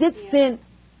 so he did sin.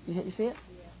 You see it?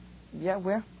 Yeah.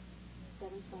 Where?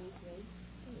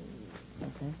 723.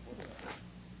 Okay.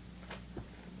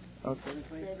 Okay.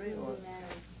 723 or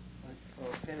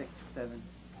Perek 7.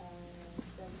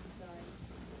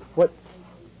 What?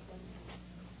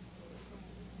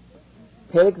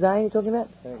 Perek Zion you're talking about?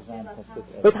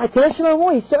 But Hatesh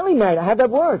Shlomo, he's certainly married. I have that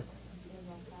word.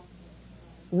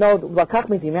 No, Lakach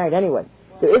means he married anyway.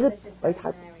 There is a...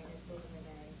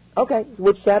 Okay,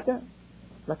 which chapter?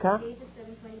 Lakach?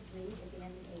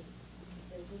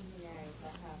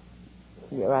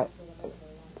 Yeah, right.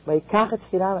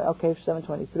 Okay,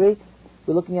 723.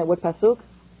 We're looking at what pasuk?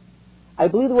 I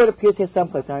believe the word appears here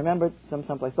someplace. I remember it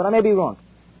someplace, but I may be wrong.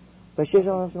 Now, read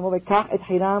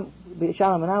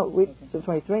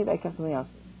 723. That comes something else.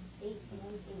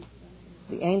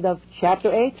 The end of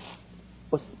chapter 8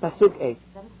 or pasuk 8?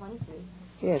 723.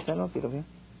 Yes, I don't see it over here.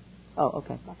 Oh,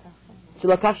 okay.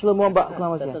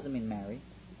 That doesn't mean marry.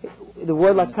 The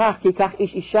word lakach, kikach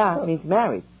ish isha, means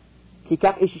married.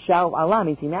 Kikach ish isha of Allah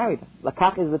means he married her.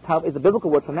 Lakach is the biblical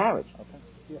word for marriage.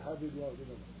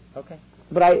 Okay.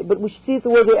 But we should see if the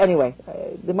word here anyway.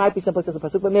 There might be someplace else in the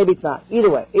pasuk, but maybe it's not. Either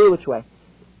which way.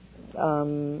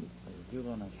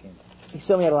 He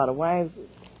certainly had a lot of wives.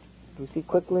 Do we see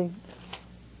quickly?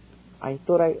 I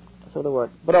thought I saw the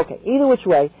word, but okay. Either which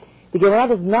way, the Gemara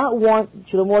does not want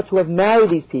Shlomo to have married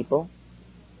these people.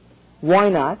 Why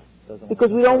not?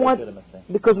 Because we don't want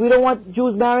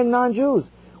Jews marrying non-Jews.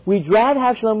 We'd rather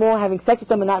have Shlomo having sex with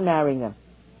them and not marrying them.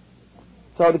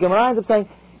 So the Gemara ends up saying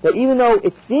that even though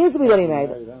it seems to be that he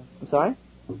married them. I'm sorry?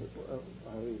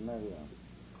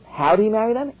 How did he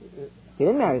marry them? He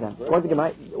didn't marry them.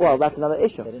 Well, that's another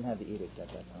issue. They didn't have the edict at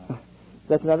that time.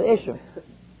 That's another issue.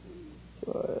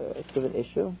 It's a different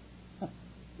issue.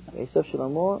 Esav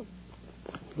Shlomo,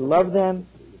 he loved them.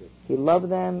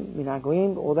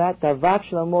 Minagoim, all that. Davak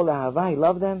Shlomo lahava, he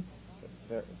loved them.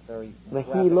 Very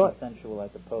and sensual as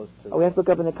opposed to... we have to look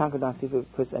up in the Concordance, see if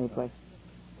it puts any place.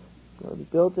 He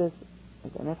built this,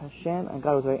 Hashem, and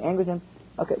God was very angry with him.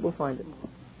 Okay, we'll find it.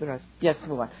 Yes,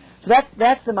 move on. So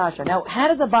that's the Masha. Now, how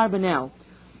does Abarbanel,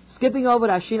 skipping over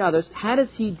Rashi and others, how does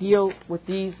he deal with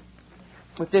this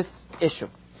issue?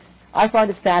 I find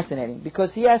it fascinating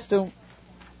because he has to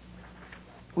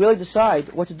really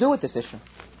decide what to do with this issue.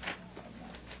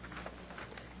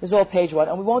 This is all page 1,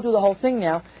 and we won't do the whole thing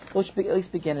now. We'll at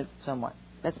least begin it somewhat.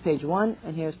 That's page 1,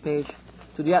 and here's page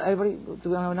 2. Do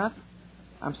we have enough?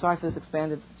 I'm sorry for this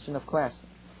expanded of class.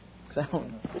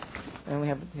 And we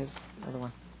have his other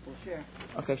one. We'll share.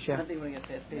 Okay, share. I don't think we're going to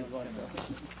say it's page 1.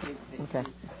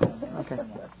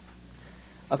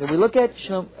 Okay, we look at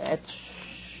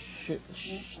this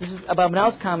is about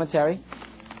Menal's commentary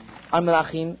on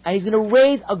Melachim, and he's going to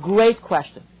raise a great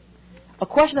question. A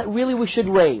question that really we should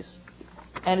raise.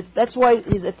 And that's why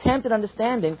his attempt at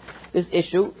understanding this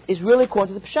issue is really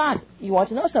according to the Pshat. He wants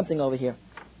to know something over here.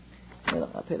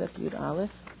 I'll pay that to you,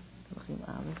 Aleph.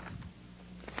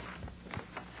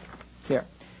 Here.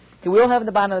 Okay, we all have in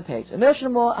the bottom of the page.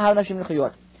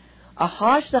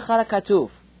 Ahash Zachar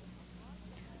Katuv.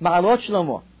 Ma'alot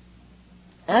Shlomo.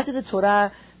 After the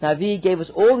Torah, Navi gave us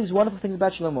all these wonderful things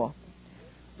about Shlomo.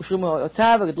 Shlomo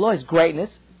Otav, Gedlo, his greatness.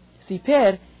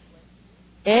 Siper,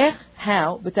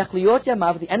 how, B'tachliyot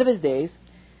Yamav, at the end of his days,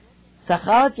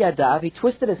 Sacharat Yadav, he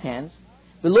twisted his hands,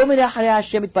 V'lo Mireh Harei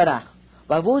Hashem Itbarach.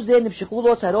 And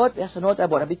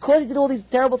because he did all these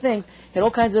terrible things, he had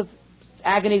all kinds of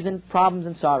agonies and problems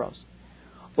and sorrows.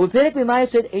 Now in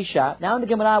the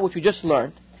Gemara, which we just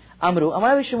learned, Amru, as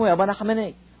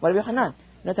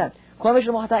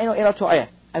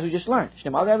we just learned.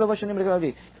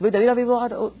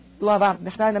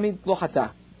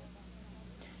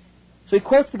 So he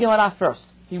quotes the Gemara first.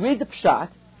 He reads the Pshat.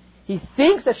 He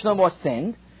thinks that Shlomo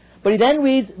sinned, but he then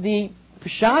reads the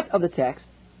Pshat of the text,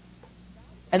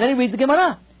 and then he reads the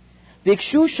Gemara. Then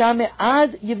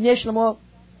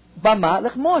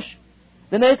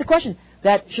there is the question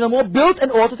that Shlomo built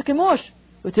an altar to Chemosh.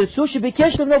 He did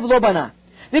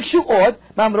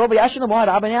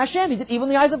evil in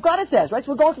the eyes of God, it says, right?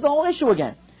 So we're going to the whole issue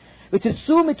again. He should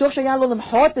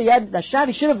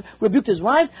have rebuked his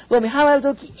wife, as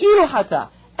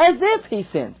if he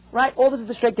sinned, right? All this is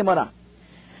the straight Gemara.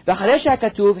 And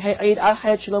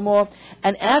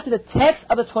after the text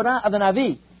of the Torah of the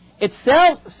Navi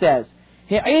itself says,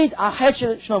 we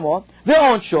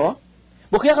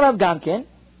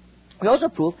also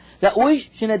prove that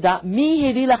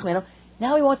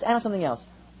now he wants to ask something else.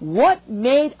 What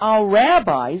made our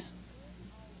rabbis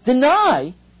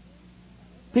deny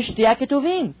Pishtei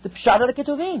HaKetuvim, the Pshat of the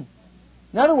Ketuvim?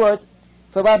 In other words,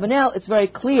 for Rabbi Benel, it's very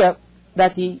clear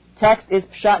that the text is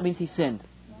Pshat, means he sinned,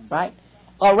 right?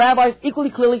 Our rabbis equally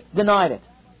clearly denied it.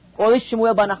 Or at least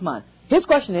Shemuel bar Nachman. His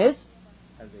question is,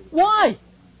 why?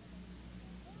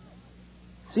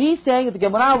 So he's saying that the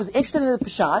Gemara was interested in the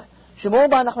Pshat. Shemuel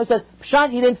bar Nachman says,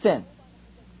 Pshat, he didn't sin.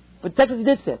 But the text says he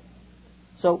did sin.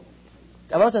 So,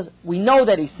 Rabbi says, we know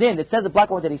that he sinned. It says the black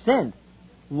word that he sinned.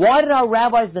 Why did our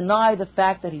rabbis deny the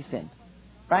fact that he sinned?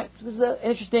 Right? So this is an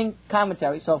interesting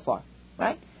commentary so far.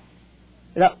 Right?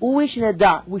 We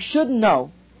should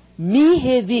know, mi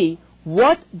hevi,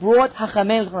 what brought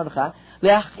Hachamei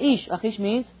le'achish. Achish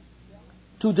means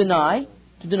to deny,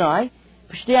 Pishtei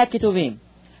HaKetuvim.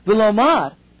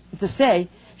 V'lomar, to say,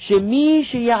 shemi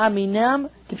sheya'aminam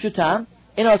kipshutam,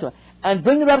 in Torah. And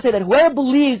bring the rabbi to say that whoever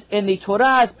believes in the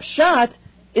Torah's Pshat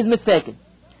is mistaken.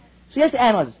 So he has to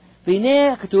analyze this.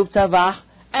 V'nei ketuv tzavach,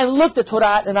 and look, the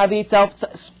Torah, the Navi itself,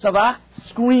 tzavach,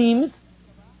 screams.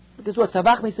 This is what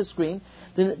tzavach means to scream.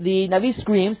 The Navi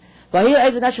screams. So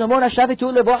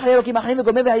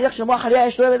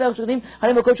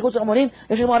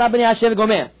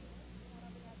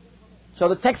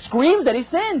the text screams that he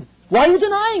sinned. Why are you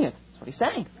denying it? That's what he's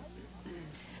saying.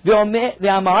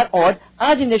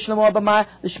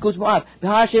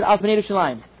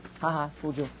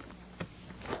 Fooled you.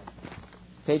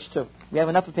 Page 2. We have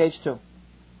enough for page 2.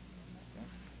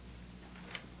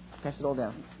 Pass it all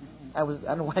down. I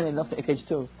don't know why I enough for page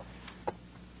 2.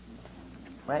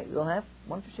 Right? We'll have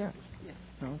one for share. Yes.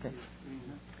 Oh, okay.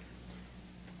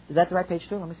 Is that the right page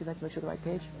 2? Let me see if I can make sure the right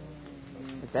page.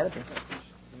 It better be.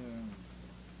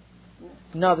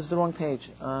 No, this is the wrong page.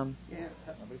 Yeah,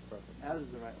 that is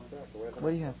the right one.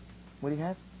 What do you have? What do you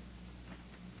have?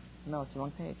 No, it's the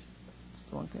wrong page. It's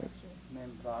the wrong page.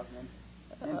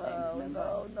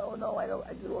 No, I don't. I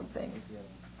did the wrong thing.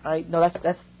 No,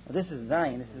 that's. This is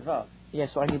Zion. This is Vav. Yeah,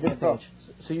 so I need this page.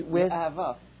 So you, where's? I have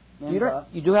Vav.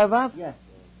 You do have Vav? Yes.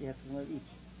 You have to know each.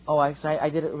 Oh, I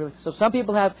did it really. So some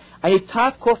people have. I need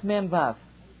Tav Kof Mem Vav.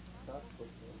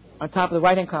 On top of the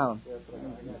right hand column.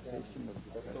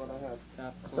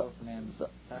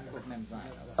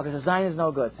 Okay, so Zion is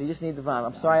no good. So you just need the Vav.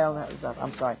 I'm sorry,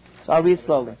 I'm sorry. So I'll read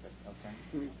slowly.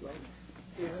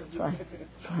 Try.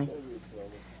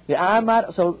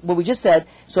 So what we just said.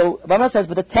 So Bama says,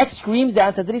 but the text screams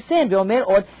down, says that he sinned. All that.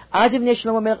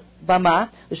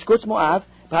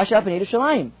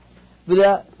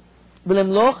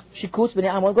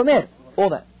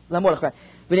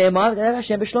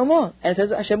 And it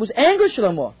says Hashem was angry with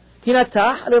Shlomo. He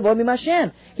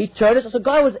turned us. So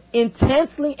God was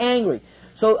intensely angry.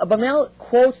 So Abamelech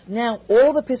quotes now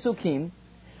all the Pesukim,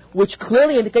 which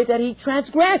clearly indicate that he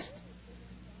transgressed.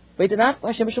 The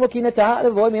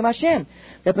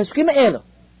Pesukim ha'elu,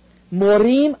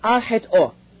 morim al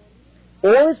het'o.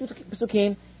 All his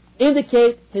Pesukim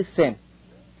indicate his sin.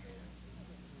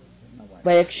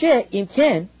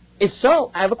 If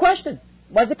so, I have a question.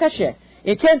 What's the kasher?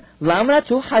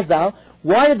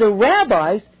 Why did the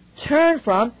rabbis turn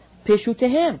from Pishu to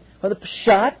him? For the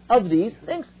pshat of these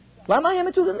things. And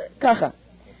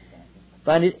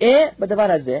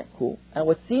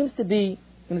what seems to be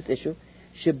in this issue,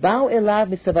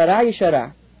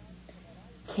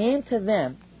 came to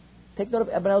them, take note of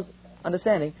Abramel's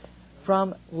understanding,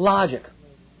 from logic.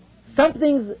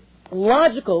 Something's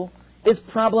logical is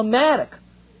problematic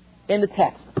in the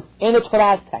text, in the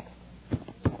Torah's text.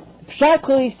 Pshat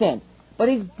clearly sinned, but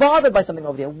he's bothered by something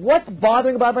over there. What's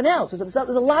bothering Abramelech? So there's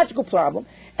a logical problem,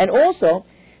 and also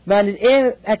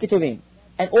the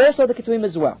Ketuvim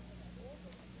as well.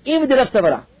 Even the Rav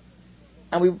Savara.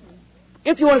 And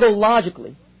if you want to go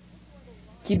logically,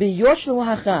 Ki biyosh Shlomo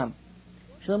hacham,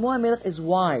 Shlomo HaMelech is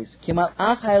wise. Ki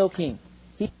malach ha'elokim.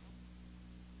 He's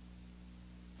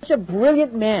such a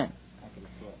brilliant man.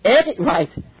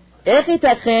 Right. איך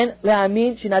ייתכן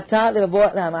להאמין שנטע לבוא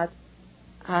להמת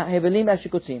ההבלים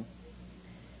והשיקוצים?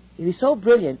 If he's so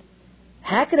brilliant,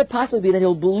 how could it possibly be that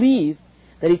he'll believe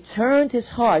that he turned his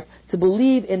heart to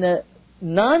believe in the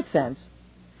nonsense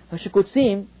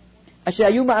השיקוצים אשר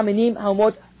היו מאמינים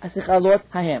האומות השכלות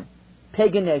ההם,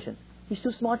 pagan nations? He's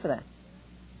too smart for that.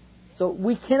 So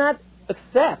we cannot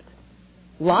accept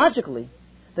logically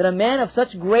that a man of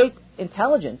such great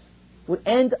intelligence would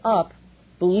end up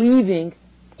believing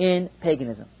in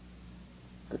paganism.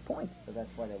 Good point. So that's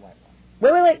why they went.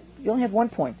 Wait. You only have one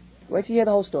point. Wait till you hear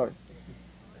the whole story.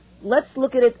 Let's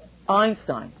look at it.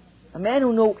 Einstein, a man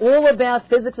who knew all about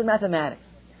physics and mathematics.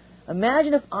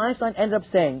 Imagine if Einstein ended up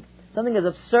saying something as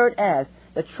absurd as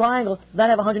the triangle does not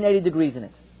have 180 degrees in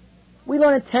it. We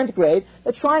learned in 10th grade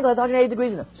the triangle has 180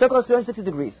 degrees in it. Circle has 360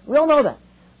 degrees. We all know that.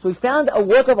 So we found a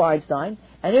work of Einstein,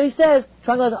 and here he says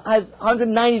triangle has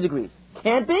 190 degrees.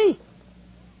 Can't be.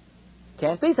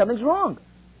 Something's wrong.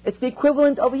 It's the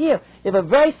equivalent over here. You have a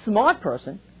very smart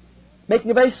person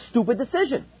making a very stupid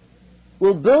decision.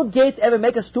 Will Bill Gates ever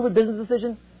make a stupid business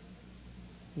decision?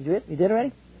 He did? He did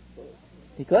already?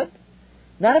 He could?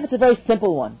 Not if it's a very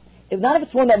simple one. Not if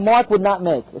it's one that Mark would not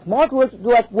make. If Mark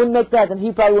wouldn't make that, then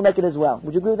he probably would make it as well.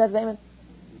 Would you agree with that statement?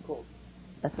 Cool.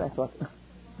 That's what I thought.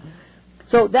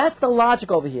 So that's the logic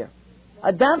over here.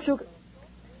 Adam Shuk,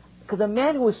 because a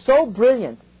man who is so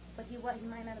brilliant. But he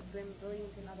might not have been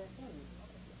brilliant in other things.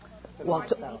 Well,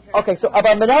 so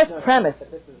about Menel's premise.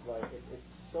 This is like, it's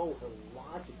so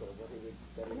illogical that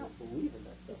he would believe in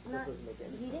that stuff.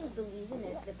 He didn't believe in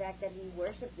it. The fact that he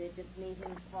worshipped it just made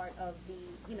him part of the,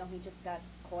 he just got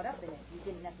caught up in it. He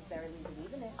didn't necessarily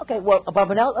believe in it. Okay, well,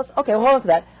 Abramelech, hold on to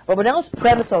that. Abramelech's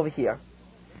premise over here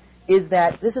is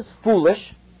that this is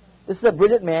foolish. This is a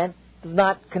brilliant man. Does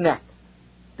not connect.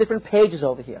 Different pages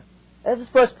over here. That's his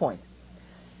first point.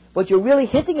 What you're really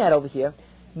hinting at over here,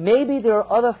 maybe there are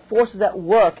other forces at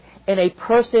work in a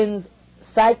person's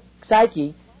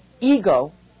psyche,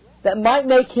 ego, that might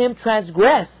make him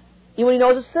transgress even when he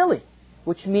knows it's silly.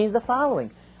 Which means the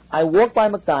following. I walk by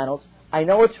McDonald's. I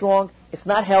know it's wrong. It's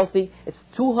not healthy. It's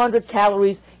 200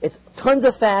 calories. It's tons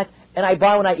of fat. And I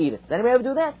buy when I eat it. Does anybody ever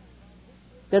do that?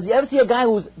 Does you ever see a guy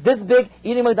who's this big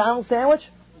eating a McDonald's sandwich?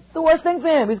 It's the worst thing for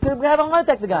him. He's going to have a heart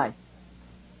attack, the guy.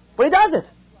 But he does it.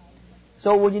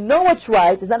 So when you know what's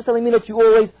right, does not necessarily mean that you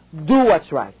always do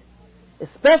what's right.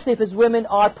 Especially if his women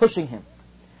are pushing him.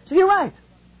 So you're right.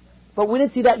 But we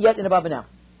didn't see that yet in Abramelech.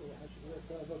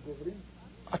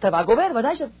 הטבע גובר,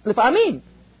 ודאי שלפעמים.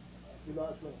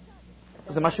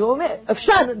 זה מה שהוא אומר.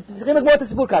 אפשר, צריכים לגמור את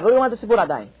הסיפור כאן. לא לגמור את הסיפור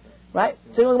עדיין. Right?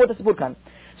 צריכים לגמור את הסיפור כאן.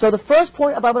 So the first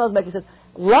point Abramelech is making says,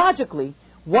 logically,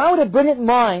 why would a brilliant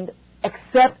mind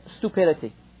accept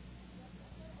stupidity?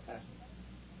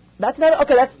 That's not,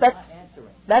 okay, that's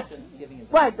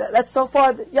right, that's so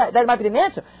far, that might be the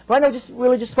answer. Right now,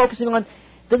 just focusing on,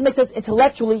 doesn't make sense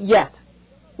intellectually yet.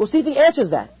 We'll see if he answers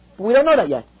that, but we don't know that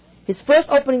yet. His first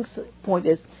opening point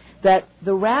is that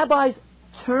the rabbis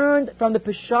turned from the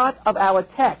Peshat of our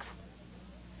text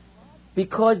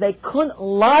because they couldn't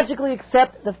logically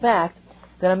accept the fact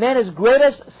that a man as great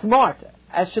as smart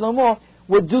as Shlomo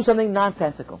would do something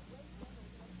nonsensical.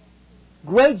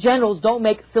 Great generals don't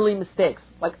make silly mistakes,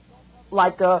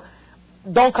 like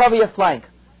don't cover your flank.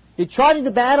 You're charging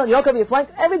the battle, you don't cover your flank.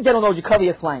 Every general knows you cover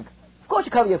your flank. Of course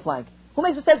you cover your flank. Who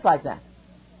makes mistakes like that?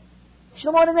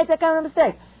 Shlomo didn't make that kind of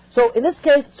mistake. So in this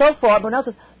case, so far, Brunel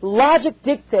says, logic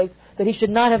dictates that he should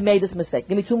not have made this mistake.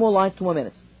 Give me 2 more lines, 2 more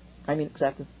minutes. I mean,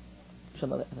 exactly. He's so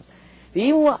bright.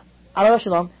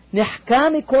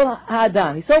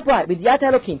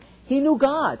 He knew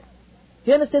God.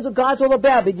 He understands what God's all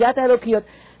about. And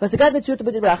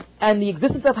the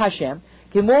existence of Hashem,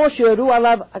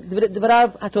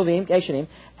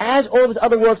 as all of his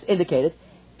other works indicated.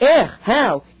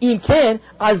 How?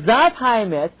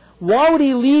 Why would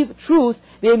he leave truth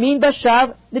and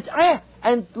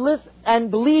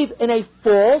believe in a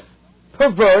false,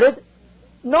 perverted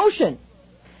notion?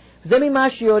 So this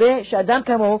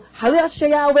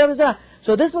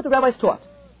is what the rabbis taught.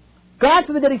 God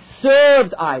forbid that he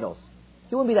served idols.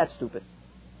 He wouldn't be that stupid.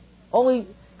 Only,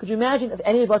 could you imagine if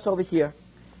any of us over here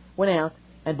went out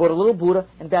and bought a little Buddha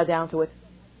and bowed down to it?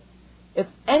 If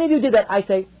any of you did that, I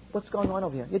say, what's going on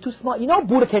over here? You're too smart. You know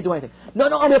Buddha can't do anything. No,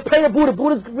 I'm going to pray to Buddha.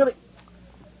 Buddha's really...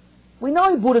 We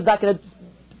know Buddha's not going to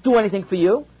do anything for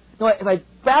you. No, if I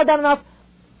bow down enough,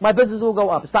 my business will go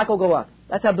up. The stock will go up.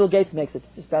 That's how Bill Gates makes it.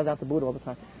 Just bows down to Buddha all the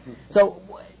time. So,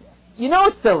 you know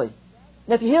it's silly.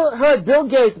 Now, if you heard Bill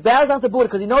Gates bows down to Buddha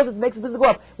because he knows it makes his business go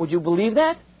up, would you believe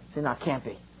that? Say, no, it can't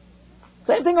be.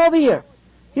 Same thing over here.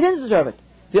 He didn't deserve it.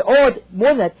 More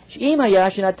than that,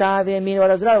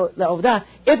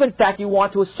 if in fact you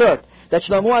want to assert that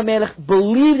Shlomo HaMelech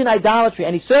believed in idolatry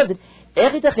and he served it, how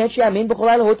can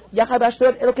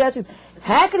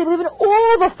he believe in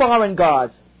all the foreign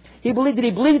gods? Tell me,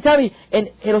 in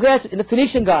the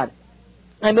Phoenician god,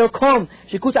 and Milcom,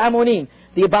 Shekut Amonim,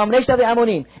 the abomination of the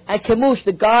Ammonim, and Kemush,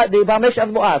 the abomination of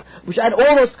Moab, which had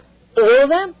all of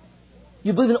them?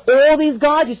 You believe in all these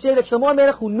gods? You say that Shlomo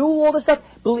HaMelech, who knew all this stuff,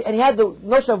 and he had the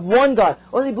notion of one God,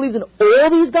 only he believes in all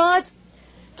these gods?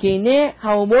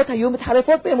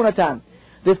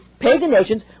 The pagan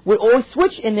nations would always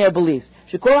switch in their beliefs.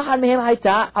 Because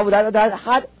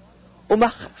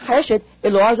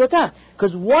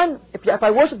one, if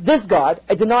I worship this God,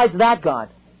 it denies that God.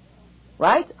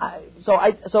 Right?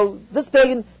 So this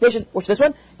pagan nation, which this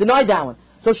one, denied that one.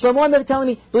 So Shlomo HaMelech telling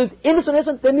me, believes in this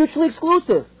one, they're mutually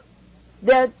exclusive.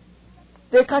 They're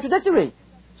contradictory.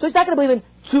 So he's not going to believe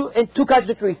in two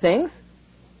contradictory things.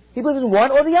 He believes in one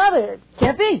or the other. It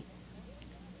can't be.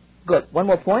 Good. One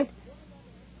more point.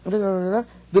 Nobody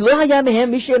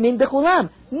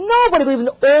believed in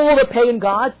all the pagan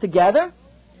gods together.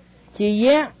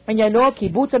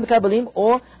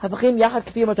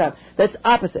 That's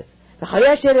opposites.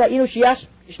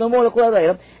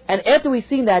 And after we've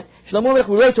seen that Shlomo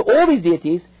related to all these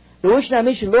deities, we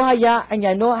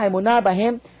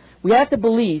have to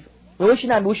believe, we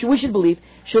should believe,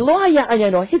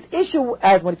 his issue,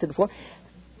 as what he said before,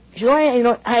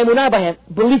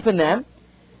 belief in them,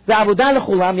 and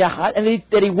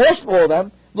that he worshipped all of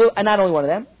them, and not only one of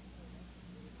them.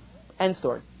 End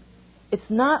story. It's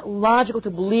not logical to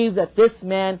believe that this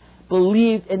man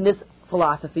believed in this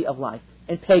philosophy of life,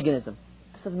 in paganism.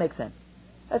 This doesn't make sense.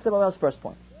 That's the first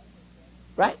point.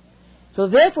 Right? So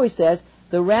therefore he says,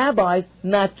 the rabbis,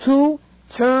 natu,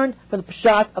 turned from the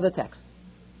pshat of the text.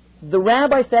 The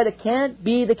rabbi said it can't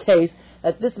be the case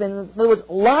that this man, in other words,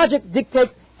 logic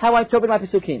dictates how I interpret my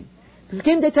Pesukim.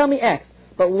 Pesukim, they tell me X.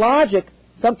 But logic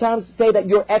sometimes say that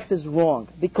your X is wrong.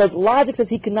 Because logic says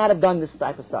he could not have done this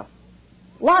type of stuff.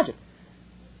 Logic.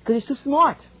 Because he's too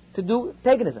smart to do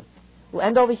paganism. We'll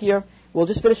end over here. We'll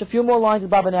just finish a few more lines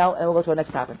with Babanel and we'll go to our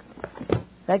next topic.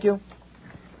 Thank you.